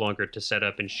takes much longer to set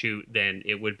up and shoot than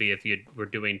it would be if you were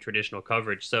doing traditional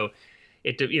coverage. So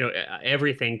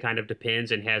everything kind of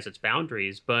depends and has its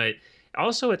boundaries, but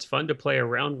also it's fun to play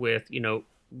around with,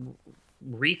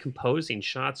 recomposing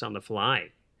shots on the fly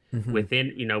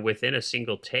within a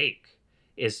single take.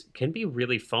 Can be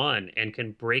really fun and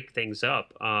can break things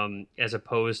up, as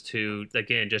opposed to,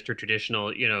 again, just a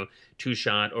traditional, two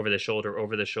shot over the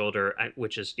shoulder,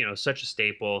 which is, such a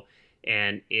staple,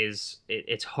 and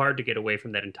it's hard to get away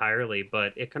from that entirely.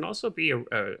 But it can also be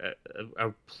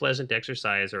a pleasant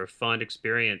exercise or a fun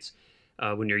experience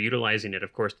when you're utilizing it,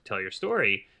 of course, to tell your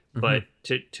story. But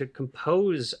to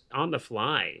compose on the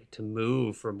fly, to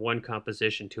move from one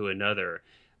composition to another.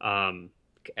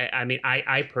 I mean,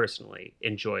 I personally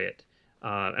enjoy it,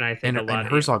 and I think a lot. And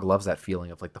Herzog loves that feeling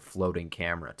of, like, the floating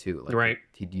camera too. Like, right.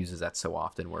 He uses that so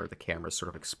often, where the camera's sort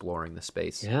of exploring the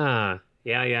space. Yeah.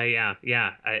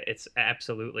 It's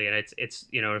absolutely, and it's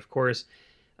of course,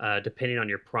 depending on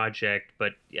your project,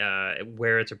 but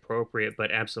where it's appropriate. But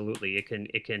absolutely, it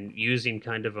can using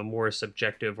kind of a more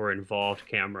subjective or involved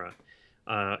camera,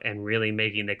 and really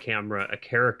making the camera a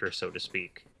character, so to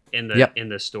speak, in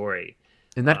the story.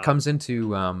 And that comes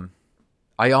into,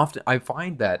 I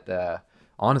find that,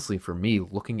 honestly, for me,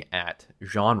 looking at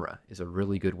genre is a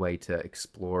really good way to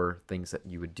explore things that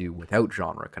you would do without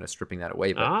genre, kind of stripping that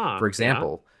away. But for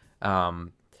example,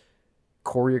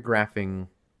 choreographing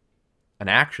an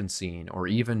action scene, or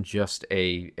even just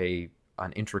an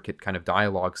intricate kind of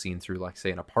dialogue scene through, like,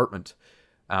 say, an apartment,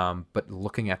 but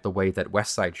looking at the way that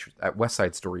West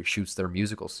Side Story shoots their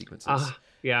musical sequences.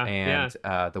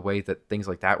 The way that things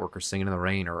like that work, or Singing in the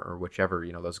Rain, or whichever,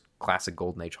 those classic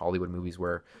Golden Age Hollywood movies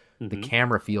where the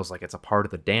camera feels like it's a part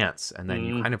of the dance, and then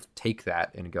you kind of take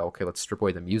that and go, okay, let's strip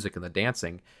away the music and the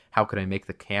dancing. How could I make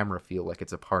the camera feel like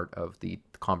it's a part of the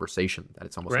conversation, that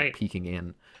it's almost like peeking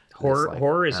in?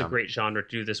 Horror is a great genre to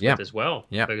do this with as well.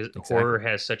 Yeah, because exactly. Horror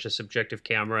has such a subjective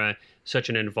camera, such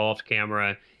an involved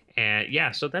camera, and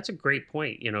so that's a great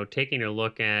point. Taking a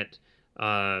look at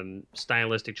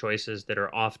stylistic choices that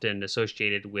are often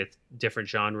associated with different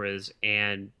genres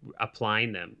and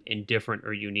applying them in different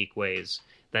or unique ways.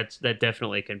 That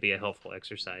definitely can be a helpful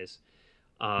exercise.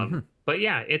 But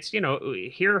it's,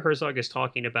 here Herzog is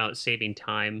talking about saving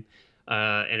time.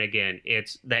 And again,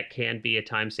 that can be a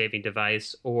time-saving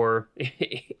device, or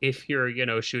if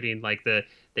you're, shooting like the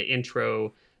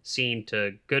intro scene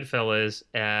to Goodfellas,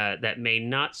 that may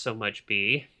not so much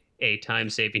be a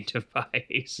time-saving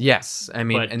device. Yes, I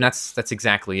mean, and that's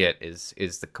exactly it.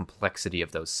 Is the complexity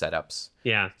of those setups?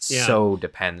 So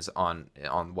depends on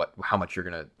how much you're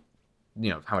gonna,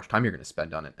 how much time you're gonna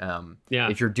spend on it.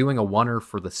 If you're doing a oneer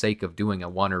for the sake of doing a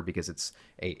oneer because it's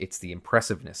the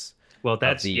impressiveness. Well,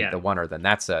 that's the oneer.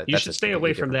 Then you should stay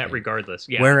away from that, regardless.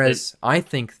 Yeah. Whereas I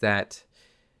think that.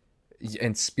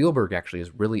 And Spielberg actually is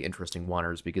really interesting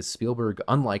oneers, because Spielberg,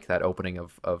 unlike that opening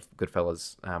of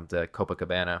Goodfellas, the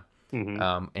Copacabana,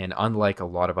 and unlike a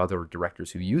lot of other directors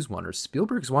who use oneers,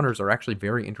 Spielberg's oneers are actually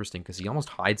very interesting because he almost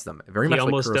hides them, very much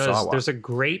like Kurosawa. Does.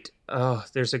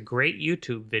 There's a great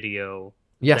YouTube video.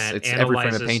 Yes, it's Every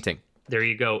Frame of Painting. There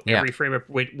you go. Yeah. Every frame of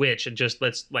which, and just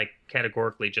let's like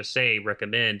categorically just say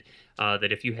recommend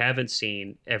that if you haven't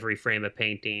seen Every Frame of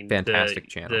Painting, Fantastic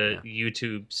channel. the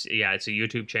YouTube, yeah, it's a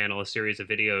YouTube channel, a series of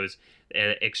videos,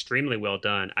 extremely well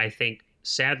done. I think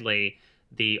sadly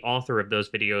the author of those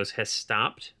videos has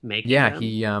stopped making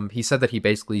them. He said that he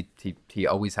basically he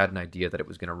always had an idea that it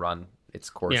was going to run its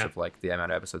course Yeah. of like the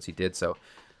amount of episodes he did. So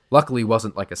luckily, it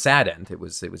wasn't like a sad end. It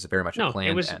was very much a No, it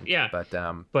planned was end. yeah. But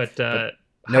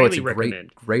no, it's Highly a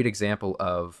recommend. great example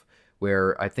of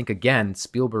where I think again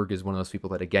Spielberg is one of those people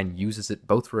that again uses it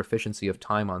both for efficiency of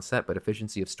time on set, but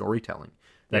efficiency of storytelling.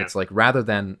 That Yeah. it's like rather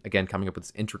than again coming up with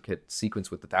this intricate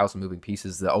sequence with the 1,000 moving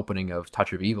pieces, the opening of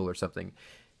Touch of Evil or something.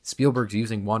 Spielberg's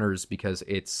using oneers because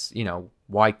it's, you know,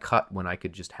 why cut when I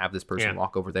could just have this person Yeah.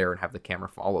 walk over there and have the camera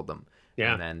follow them.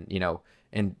 Yeah. And then, you know,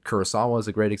 and Kurosawa is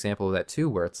a great example of that too,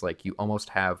 where it's like you almost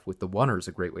have with the oneers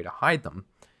a great way to hide them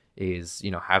is, you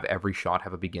know, have every shot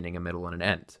have a beginning, a middle, and an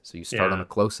end. So you start Yeah. on a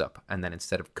close up, and then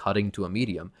instead of cutting to a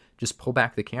medium, just pull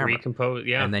back the camera, Recompose.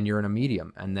 Yeah. and then you're in a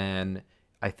medium. And then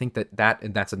I think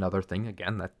and that's another thing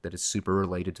again that is super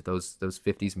related to those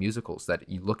 50s musicals. That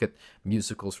you look at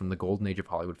musicals from the golden age of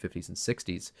Hollywood, 50s and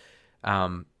 60s,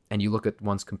 and you look at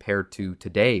ones compared to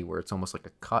today, where it's almost like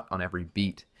a cut on every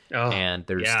beat, and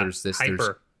there's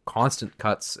constant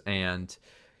cuts, and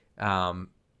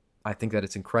I think that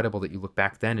it's incredible that you look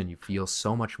back then and you feel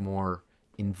so much more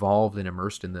involved and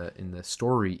immersed in the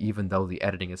story, even though the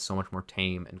editing is so much more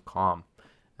tame and calm,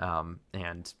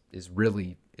 and is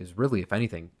really if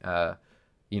anything,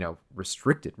 you know,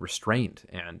 restrained,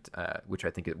 and which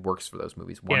I think it works for those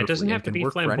movies. Yeah, it doesn't have to be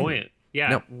flamboyant. Yeah,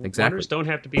 no, exactly. Wonders don't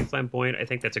have to be flamboyant. I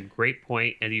think that's a great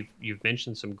point, and you've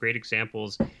mentioned some great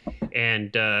examples.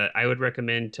 And I would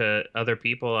recommend to other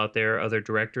people out there, other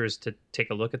directors, to take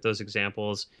a look at those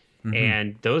examples. Mm-hmm.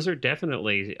 And those are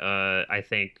definitely, I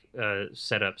think,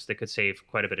 setups that could save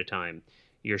quite a bit of time.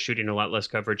 You're shooting a lot less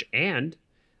coverage, and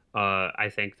I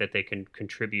think that they can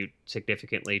contribute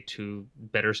significantly to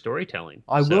better storytelling.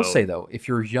 I will say, though, if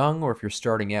you're young or if you're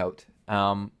starting out,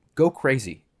 go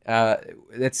crazy.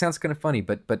 That sounds kind of funny,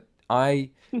 but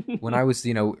when I was,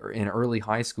 you know, in early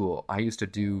high school, I used to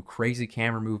do crazy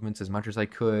camera movements as much as I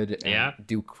could, and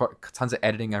do tons of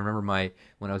editing. I remember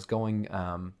when I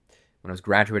was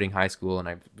graduating high school and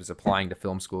I was applying to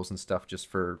film schools and stuff just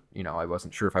for, you know, I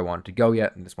wasn't sure if I wanted to go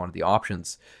yet and just wanted the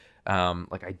options.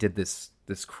 Like I did this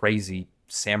crazy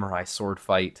samurai sword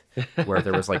fight where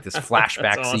there was like this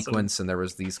flashback awesome. Sequence, and there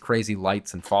was these crazy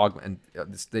lights and fog, and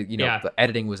the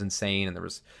editing was insane, and there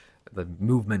was the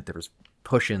movement, there was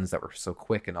push-ins that were so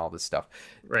quick and all this stuff.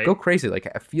 Right. Go crazy.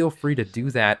 Like, feel free to do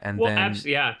that. And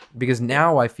because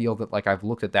now I feel that like I've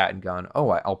looked at that and gone, oh,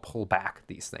 I'll pull back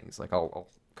these things. Like I'll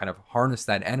kind of harness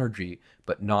that energy,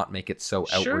 but not make it so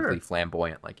outwardly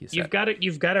flamboyant, like you said.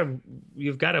 You've got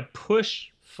to push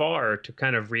far to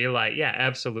kind of realize, yeah,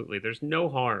 absolutely. There's no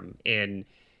harm in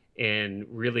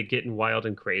really getting wild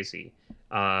and crazy,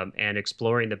 and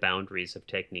exploring the boundaries of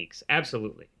techniques.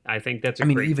 Absolutely. I think that's a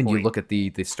great even point. You look at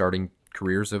the starting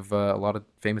careers of a lot of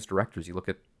famous directors. You look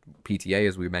at PTA,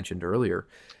 as we mentioned earlier.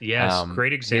 Yes,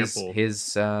 great example.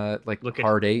 His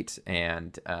Hard Eight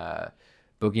and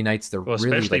Boogie Nights. They're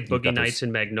especially really Boogie Nights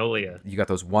and Magnolia. You got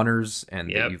those oneers,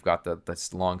 and you've got the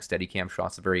long steady cam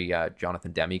shots, the very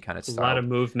Jonathan Demme kind of style. A lot of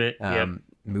movement.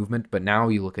 Movement, but now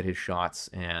you look at his shots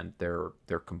and they're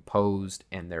composed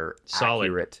and they're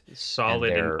accurate,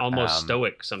 and almost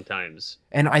stoic sometimes.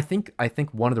 And I think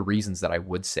one of the reasons that I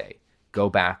would say go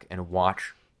back and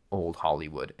watch old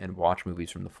Hollywood and watch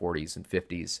movies from the 40s and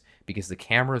 50s, because the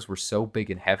cameras were so big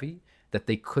and heavy that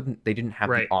they didn't have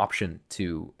the option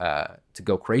to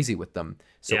go crazy with them.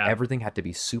 So everything had to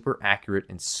be super accurate,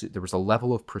 and there was a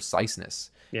level of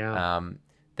preciseness.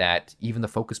 That even the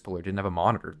focus puller didn't have a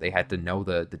monitor. They had to know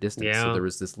the distance. Yeah. So there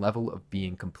was this level of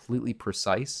being completely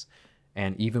precise.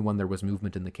 And even when there was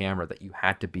movement in the camera, that you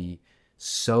had to be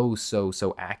so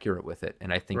accurate with it.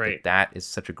 And I think that is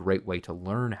such a great way to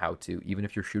learn how to, even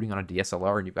if you're shooting on a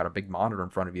DSLR and you've got a big monitor in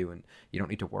front of you and you don't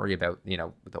need to worry about, you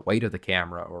know, the weight of the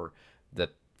camera or the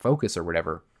focus or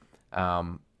whatever,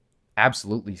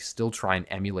 absolutely still try and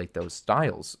emulate those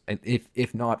styles. And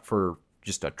if not for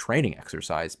just a training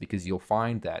exercise, because you'll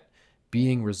find that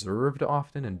being reserved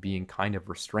often and being kind of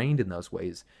restrained in those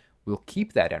ways will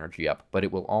keep that energy up, but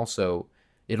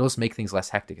it'll just make things less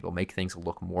hectic. It'll make things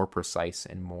look more precise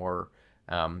and more,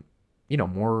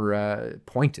 more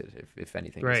pointed, if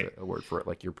anything is a word for it.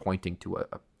 Like you're pointing to a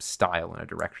style and a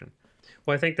direction.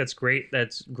 Well, I think that's great.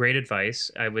 That's great advice.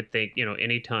 I would think,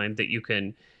 any time that you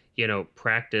can,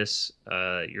 practice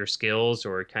your skills,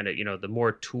 or kind of, the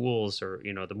more tools or,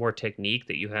 the more technique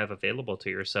that you have available to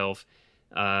yourself,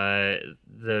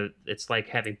 it's like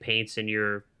having paints in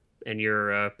your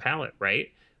palette,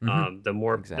 right? Hmm. The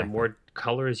Exactly. more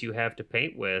colors you have to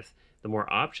paint with, the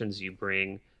more options you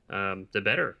bring, the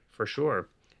better for sure.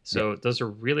 Yeah. So those are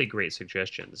really great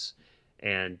suggestions.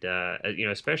 And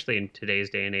especially in today's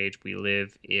day and age, we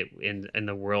live in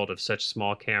the world of such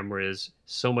small cameras,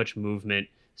 so much movement,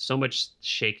 so much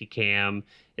shaky cam.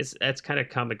 That's kind of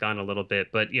come and gone a little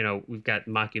bit, but we've got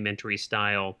mockumentary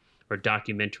style or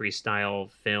documentary style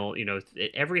film.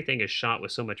 Everything is shot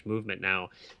with so much movement now.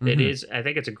 Hmm. I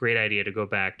think it's a great idea to go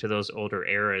back to those older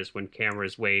eras when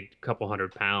cameras weighed a couple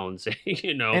 100 pounds.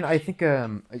 And I think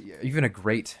even a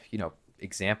great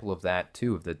example of that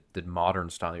too, of the modern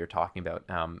style you're talking about,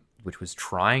 which was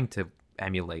trying to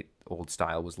emulate old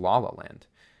style, was La La Land.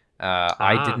 Ah,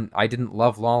 I didn't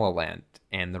love La La Land,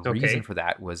 and the reason okay. for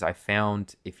that was I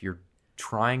found if you're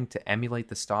trying to emulate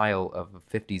the style of a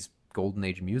 50s golden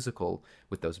age musical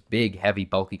with those big, heavy,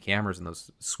 bulky cameras and those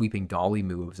sweeping dolly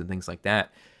moves and things like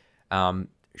that,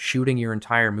 shooting your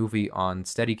entire movie on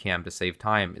Steadicam to save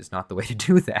time is not the way to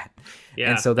do that. And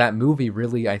Yeah, so that movie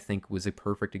really, I think, was a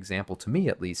perfect example to me,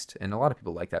 at least. And a lot of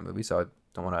people like that movie, so I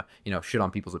don't want to, shit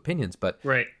on people's opinions. But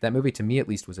right. that movie, to me at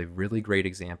least, was a really great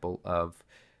example of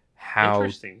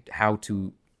Interesting. how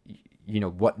to,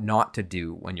 what not to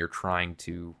do when you're trying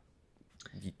to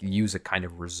use a kind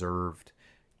of reserved,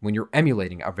 when you're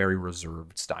emulating a very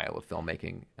reserved style of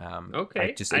filming. Okay.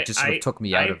 It just sort of took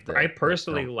me out of I the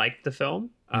personally film. liked the film.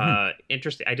 Hmm.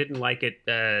 Interesting. I didn't like it.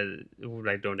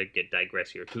 I don't get digress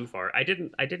here too far. I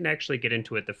didn't actually get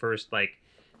into it the first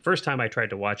time I tried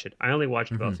to watch it. I only watched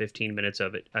Hmm. about 15 minutes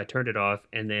of it. I turned it off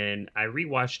and then I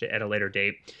rewatched it at a later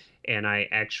date, and I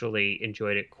actually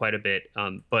enjoyed it quite a bit.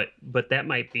 But that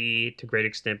might be to great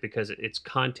extent because its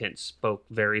content spoke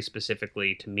very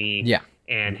specifically to me Yeah.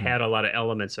 and Hmm. had a lot of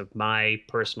elements of my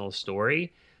personal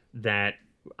story that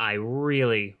I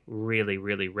really, really,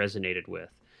 really resonated with.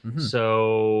 Hmm.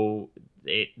 So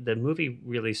the movie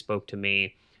really spoke to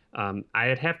me.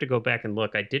 I'd have to go back and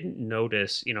look. I didn't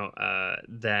notice,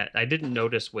 that I didn't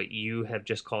notice what you have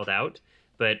just called out,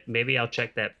 but maybe I'll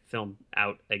check that film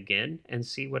out again and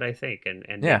see what I think, and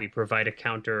Yeah. maybe provide a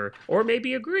counter or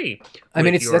maybe agree I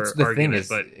mean, with it's that's your the thing argument. is,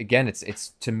 But again, it's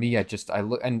to me, I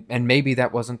look, and maybe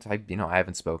that wasn't, I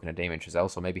haven't spoken to Damien Chazelle,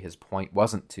 so maybe his point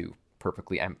wasn't to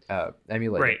perfectly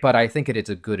emulate right, it, but I think it's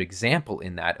a good example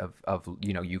in that of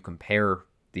you compare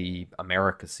the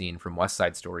America scene from West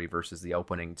Side Story versus the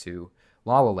opening to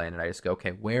La La Land, and I just go,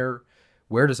 okay, where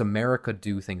does America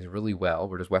do things really well?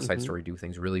 Where does West Side hmm, Story do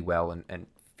things really well and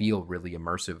feel really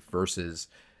immersive versus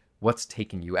what's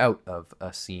taking you out of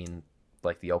a scene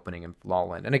like the opening in La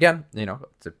La Land? And again,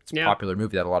 it's a yeah, popular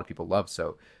movie that a lot of people love,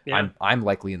 so yeah. I'm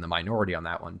likely in the minority on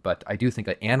that one. But I do think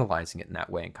that analyzing it in that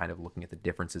way and kind of looking at the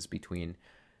differences between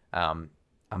um,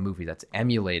 a movie that's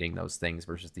emulating those things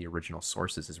versus the original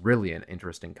sources is really an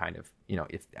interesting kind of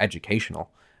if educational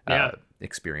Yeah.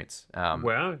 experience.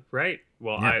 Well, right.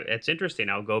 Well, Yeah. it's interesting.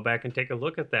 I'll go back and take a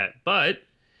look at that. But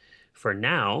for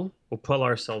now, we'll pull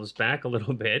ourselves back a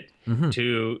little bit Hmm.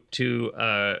 to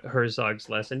Herzog's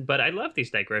lesson. But I love these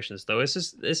digressions, though. This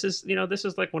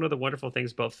is like one of the wonderful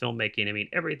things about filmmaking. I mean,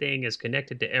 everything is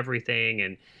connected to everything,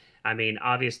 and I mean,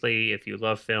 obviously, if you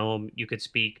love film, you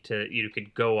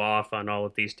could go off on all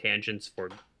of these tangents for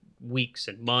weeks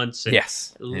and months and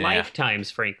Yes. Yeah. lifetimes,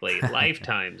 frankly,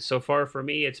 lifetimes. So far for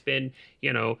me, it's been,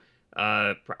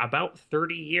 about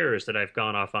 30 years that I've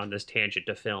gone off on this tangent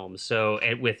to film. So,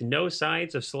 and with no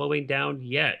signs of slowing down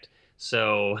yet.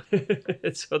 So,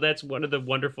 so that's one of the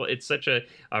wonderful. It's such a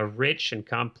rich and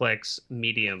complex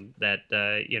medium that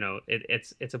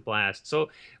it's a blast. So,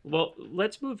 well,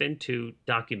 let's move into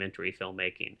documentary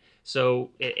filmmaking.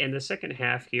 So, in the second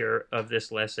half here of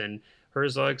this lesson,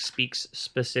 Herzog speaks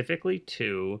specifically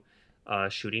to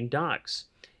shooting docs.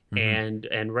 Hmm.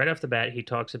 And right off the bat, he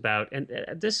talks about, and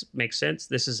this makes sense.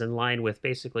 This is in line with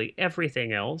basically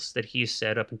everything else that he's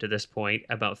said up until this point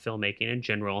about filmmaking in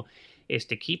general, is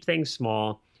to keep things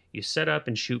small. You set up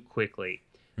and shoot quickly.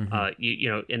 Hmm.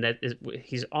 And that is,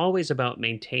 he's always about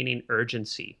maintaining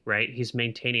urgency, right? He's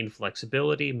maintaining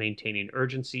flexibility, maintaining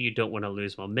urgency. You don't want to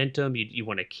lose momentum. You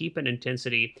want to keep an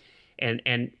intensity,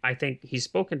 and I think he's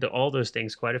spoken to all those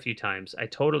things quite a few times. I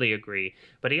totally agree.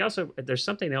 But he also, there's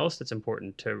something else that's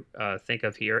important to think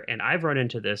of here, and I've run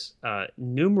into this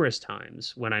numerous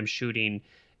times when I'm shooting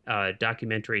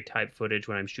documentary type footage,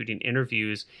 when I'm shooting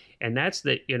interviews, and that's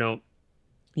that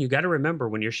you got to remember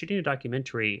when you're shooting a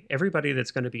documentary, everybody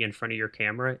that's going to be in front of your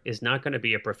camera is not going to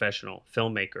be a professional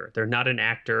filmmaker. They're not an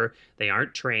actor, they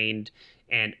aren't trained.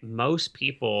 And most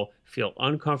people feel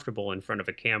uncomfortable in front of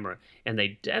a camera. And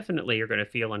they definitely are going to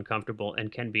feel uncomfortable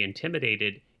and can be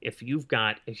intimidated if you've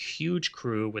got a huge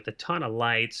crew with a ton of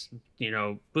lights,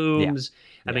 Yeah. booms.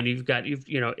 I Yeah.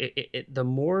 mean, the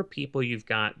more people you've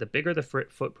got, the bigger the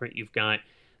footprint you've got,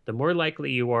 the more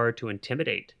likely you are to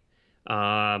intimidate,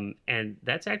 and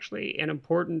that's actually an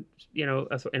important an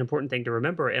important thing to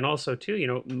remember. And also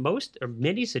too, most or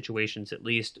many situations, at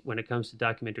least when it comes to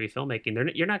documentary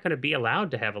filmmaking, you're not going to be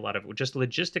allowed to have a lot of, just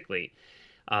logistically,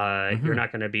 you're Hmm.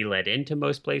 not going to be let into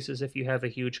most places if you have a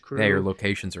huge Yeah, your crew.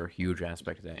 locations are a huge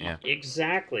aspect of that. Yeah.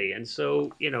 Exactly. And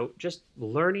so, just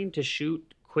learning to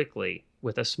shoot quickly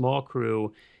with a small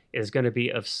crew is going to be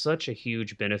of such a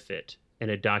huge benefit in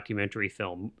a documentary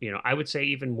film. I would say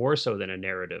even more so than a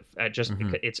narrative, just Hmm.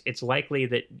 because it's likely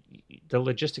that the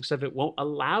logistics of it won't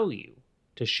allow you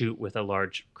to shoot with a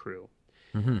large crew.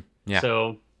 Hmm. Yeah.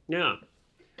 So, yeah.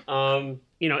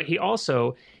 He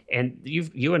also, and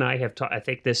you and I have talked, I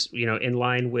think this, in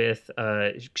line with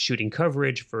shooting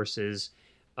coverage versus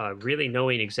really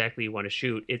knowing exactly you want to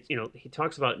shoot. He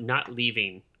talks about not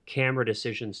leaving camera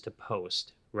decisions to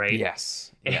post, right?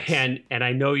 Yes. Yes. And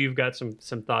I know you've got some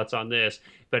thoughts on this,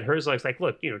 but hers looks like,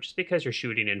 look, just because you're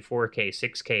shooting in 4K,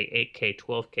 6K, 8K,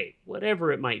 12K,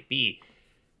 whatever it might be,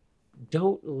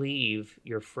 don't leave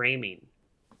your framing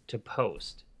to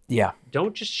post. Yeah.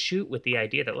 Don't just shoot with the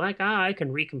idea that, like, I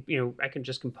can I can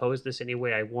just compose this any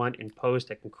way I want in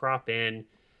post. I can crop in.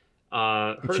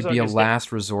 It should be Herzog a is it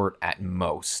last resort at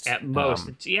most. at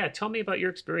most. Yeah, tell me about your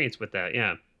experience with that.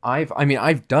 Yeah,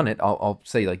 I've done it. I'll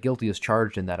say like guilty as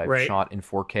charged in that I've right, shot in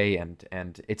 4K,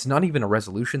 and it's not even a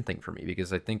resolution thing for me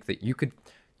because I think that you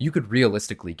could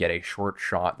realistically get a short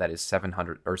shot that is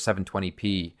 700 or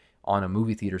 720p on a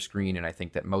movie theater screen, and I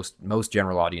think that most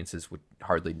general audiences would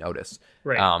hardly notice.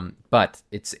 right. But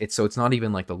it's not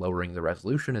even like the lowering the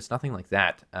resolution. It's nothing like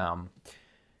that.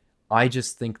 I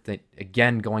just think that,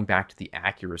 again, going back to the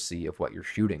accuracy of what you're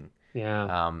shooting,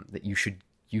 Yeah, that you should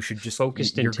just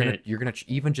focused intent. you're gonna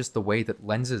even just the way that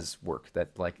lenses work,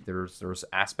 that like there's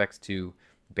aspects to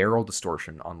barrel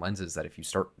distortion on lenses that if you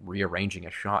start rearranging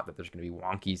a shot, that there's going to be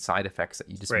wonky side effects that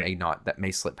you just Right.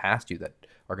 may slip past you, that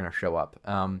are going to show up.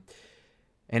 And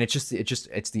it's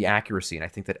the accuracy, and I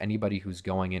think that anybody who's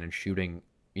going in and shooting,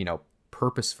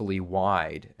 purposefully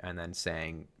wide and then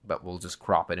saying, but we'll just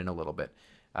crop it in a little bit,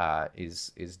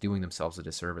 is doing themselves a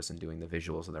disservice and doing the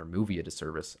visuals of their movie a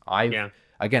disservice. Yeah,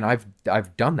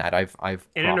 I've done that. I've in an cropped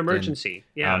in, emergency.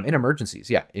 Yeah, in emergencies,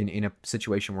 yeah, in a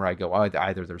situation where I go, oh,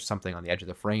 either there's something on the edge of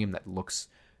the frame that looks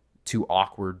too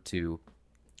awkward to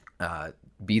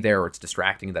be there, or it's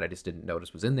distracting that I just didn't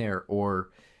notice was in there, or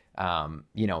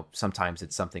sometimes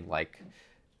it's something like,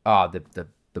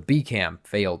 the B cam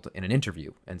failed in an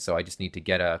interview, and so I just need to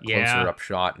get a yeah. closer up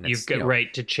shot, and You've it's got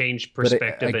right to change but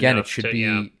perspective again, it enough should to, be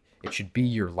yeah. it should be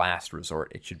your last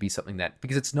resort. It should be something that,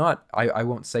 because it's not. I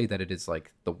won't say that it is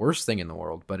like the worst thing in the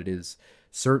world, but it is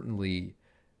certainly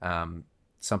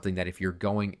something that if you're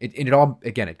going, it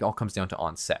all comes down to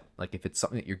on set. Like if it's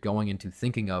something that you're going into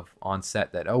thinking of on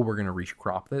set, that, oh, we're going to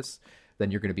recrop this,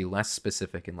 then you're going to be less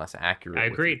specific and less I accurate with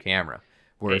your agreed. camera.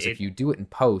 Whereas It, if you do it in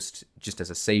post, just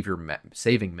as a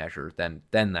saving measure, then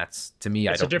that's, to me,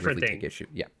 I it's a don't different really take thing. issue.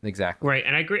 Yeah, exactly. Right,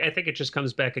 and I agree. I think it just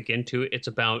comes back again to, it's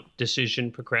about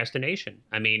decision procrastination.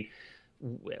 I mean,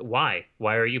 why?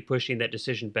 Why are you pushing that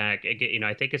decision back? Again,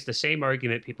 I think it's the same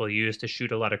argument people use to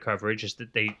shoot a lot of coverage as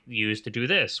that they use to do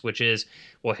this, which is,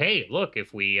 well, hey, look,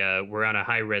 if we're on a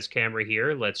high res camera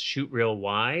here, let's shoot real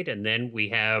wide, and then we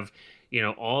have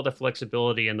all the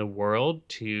flexibility in the world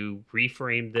to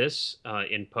reframe this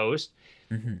in post.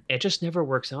 Hmm. It just never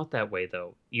works out that way,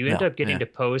 though. You end No, up getting yeah. to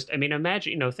post. I mean,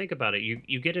 imagine, think about it.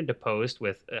 You get into post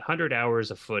with 100 hours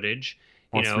of footage,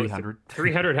 Or 300.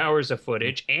 300 hours of Yeah.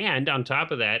 footage, and on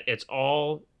top of that, it's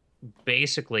all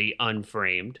basically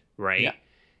unframed, Yeah. right?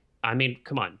 I mean,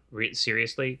 come on,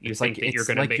 seriously? You It's like think that you're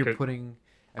going to make you're a putting.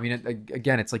 I mean,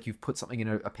 again, it's like you've put something in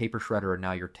a paper shredder and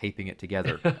now you're taping it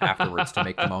together afterwards to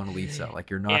make the Mona Lisa. Like,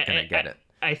 you're not gonna get it.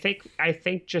 I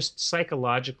think just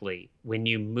psychologically, when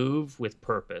you move with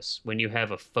purpose, when you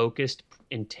have a focused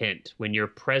intent, when you're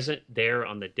present there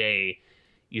on the day,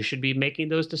 you should be making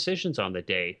those decisions on the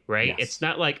day, right? It's Yes.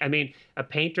 not like, I mean, a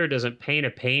painter doesn't paint a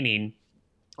painting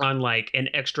on like an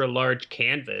extra large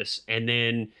canvas and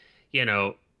then, you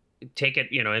know, take it,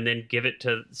 and then give it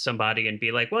to somebody and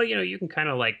be like, well, you can kind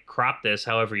of like crop this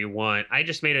however you want. I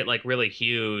just made it like really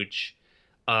huge.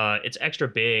 it's extra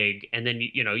big, and then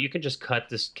you can just cut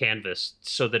this canvas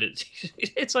so that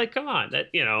it's like, come on, that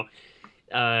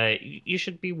you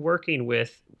should be working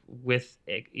with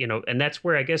and that's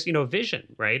where I guess vision,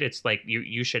 right? It's like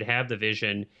you should have the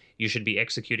vision, you should be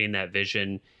executing that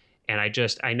vision. And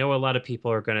I know a lot of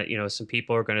people are gonna, some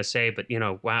people are gonna say, but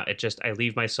wow, I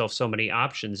leave myself so many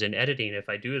options in editing if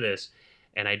I do this.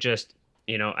 And I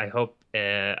hope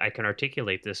I can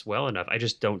articulate this well enough. I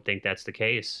just don't think that's the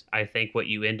case. I think what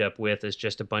you end up with is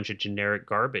just a bunch of generic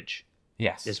garbage.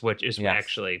 Yes. Yes.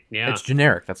 Actually, yeah. It's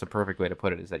generic. That's a perfect way to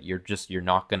put it, is that you're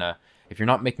not gonna, if you're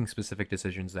not making specific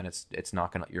decisions, then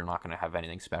you're not gonna have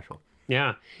anything special.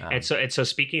 Yeah. And so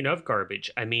speaking of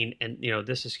garbage, I mean, and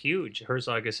this is huge.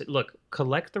 Herzog has said, look,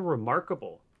 collect the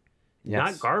remarkable. Yes.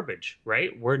 Not garbage,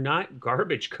 right? We're not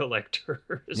garbage collectors.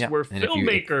 Yeah. We're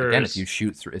filmmakers. If you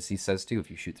shoot through, as he says too,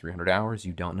 if you shoot 300 hours,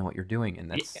 you don't know what you're doing,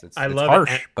 and it's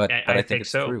harsh, but I think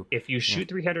it's so. True. If you shoot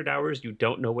 300 hours, you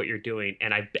don't know what you're doing,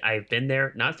 and I've been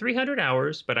there, not 300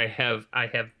 hours, but I have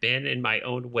been in my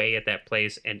own way at that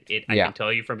place, and I can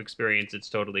tell you from experience, it's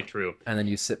totally true. And then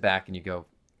you sit back and you go,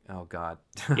 oh God,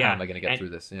 how am I going to get through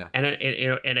this? Yeah. And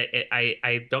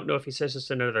I don't know if he says this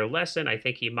in another lesson. I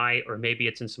think he might, or maybe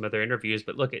it's in some other interviews,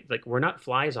 but look, we're not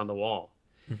flies on the wall.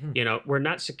 Mm-hmm. We're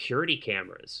not security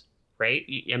cameras, right?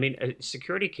 I mean, a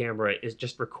security camera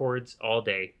just records all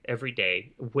day, every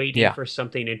day, waiting for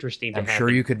something interesting to happen. I'm sure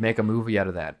you could make a movie out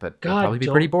of that, but it'd probably be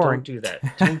pretty boring. Don't do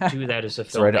that. Don't do that as a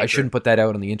filmmaker. Right, I shouldn't put that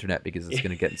out on the internet because it's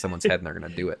going to get in someone's head and they're going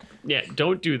to do it. Yeah,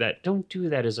 don't do that. Don't do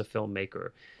that as a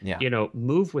filmmaker. Yeah.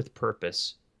 Move with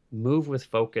purpose, move with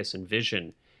focus and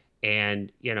vision.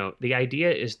 And, the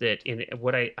idea is that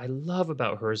what I love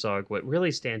about Herzog, what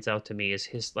really stands out to me is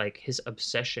his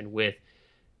obsession with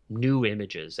new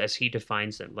images as he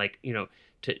defines them,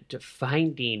 to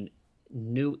finding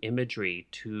new imagery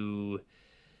to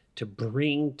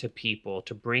bring to people,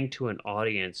 to bring to an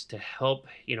audience, to help.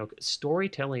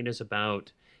 Storytelling is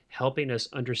about helping us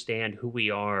understand who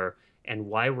we are and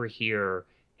why we're here,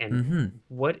 and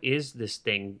what is this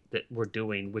thing that we're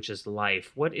doing, which is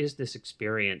life. What is this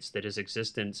experience that is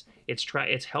existence?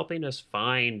 It's helping us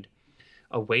find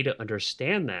a way to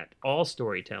understand that. All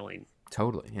storytelling.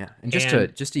 Totally, yeah. And just to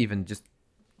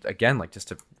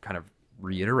kind of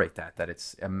reiterate that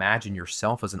it's, imagine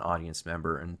yourself as an audience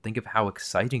member and think of how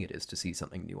exciting it is to see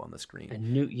something new on the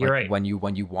screen. You're right. When you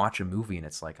watch a movie and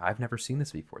it's like, I've never seen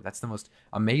this before. That's the most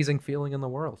amazing feeling in the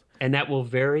world. And that will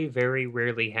very, very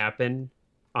rarely happen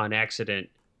on accident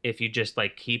if you just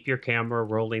keep your camera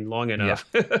rolling long enough.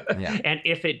 Yeah. And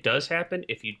if it does happen,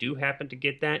 if you do happen to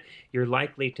get that, you're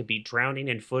likely to be drowning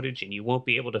in footage and you won't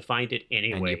be able to find it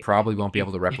anyway. And you probably won't be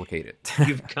able to replicate it.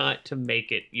 You've got to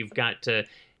make it. You've got to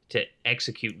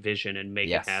execute vision and make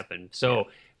it happen. So,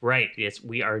 right. Yes,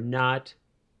 we are not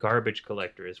garbage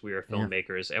collectors. We are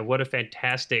filmmakers. And what a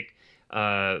fantastic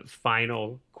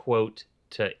final quote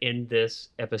to end this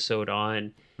episode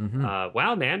on.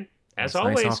 Wow, man. As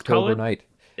always, nice October Cullen, night.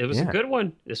 It was a good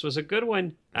one. This was a good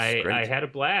one. I had a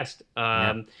blast.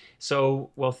 So,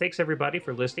 well, thanks everybody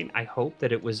for listening. I hope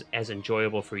that it was as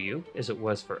enjoyable for you as it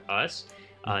was for us.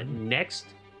 Next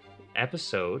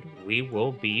episode, we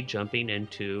will be jumping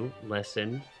into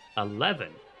lesson 11,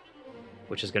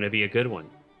 which is going to be a good one.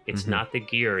 It's not the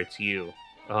gear, it's you.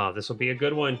 Oh, this will be a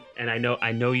good one. And I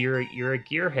know you're a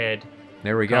gearhead.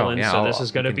 There we go. Cullen, yeah, so this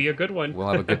is going to be a good one. We'll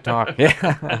have a good talk.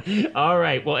 Yeah. All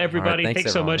right. Well, everybody,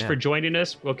 thanks so much for joining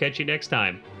us. We'll catch you next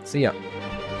time. See ya.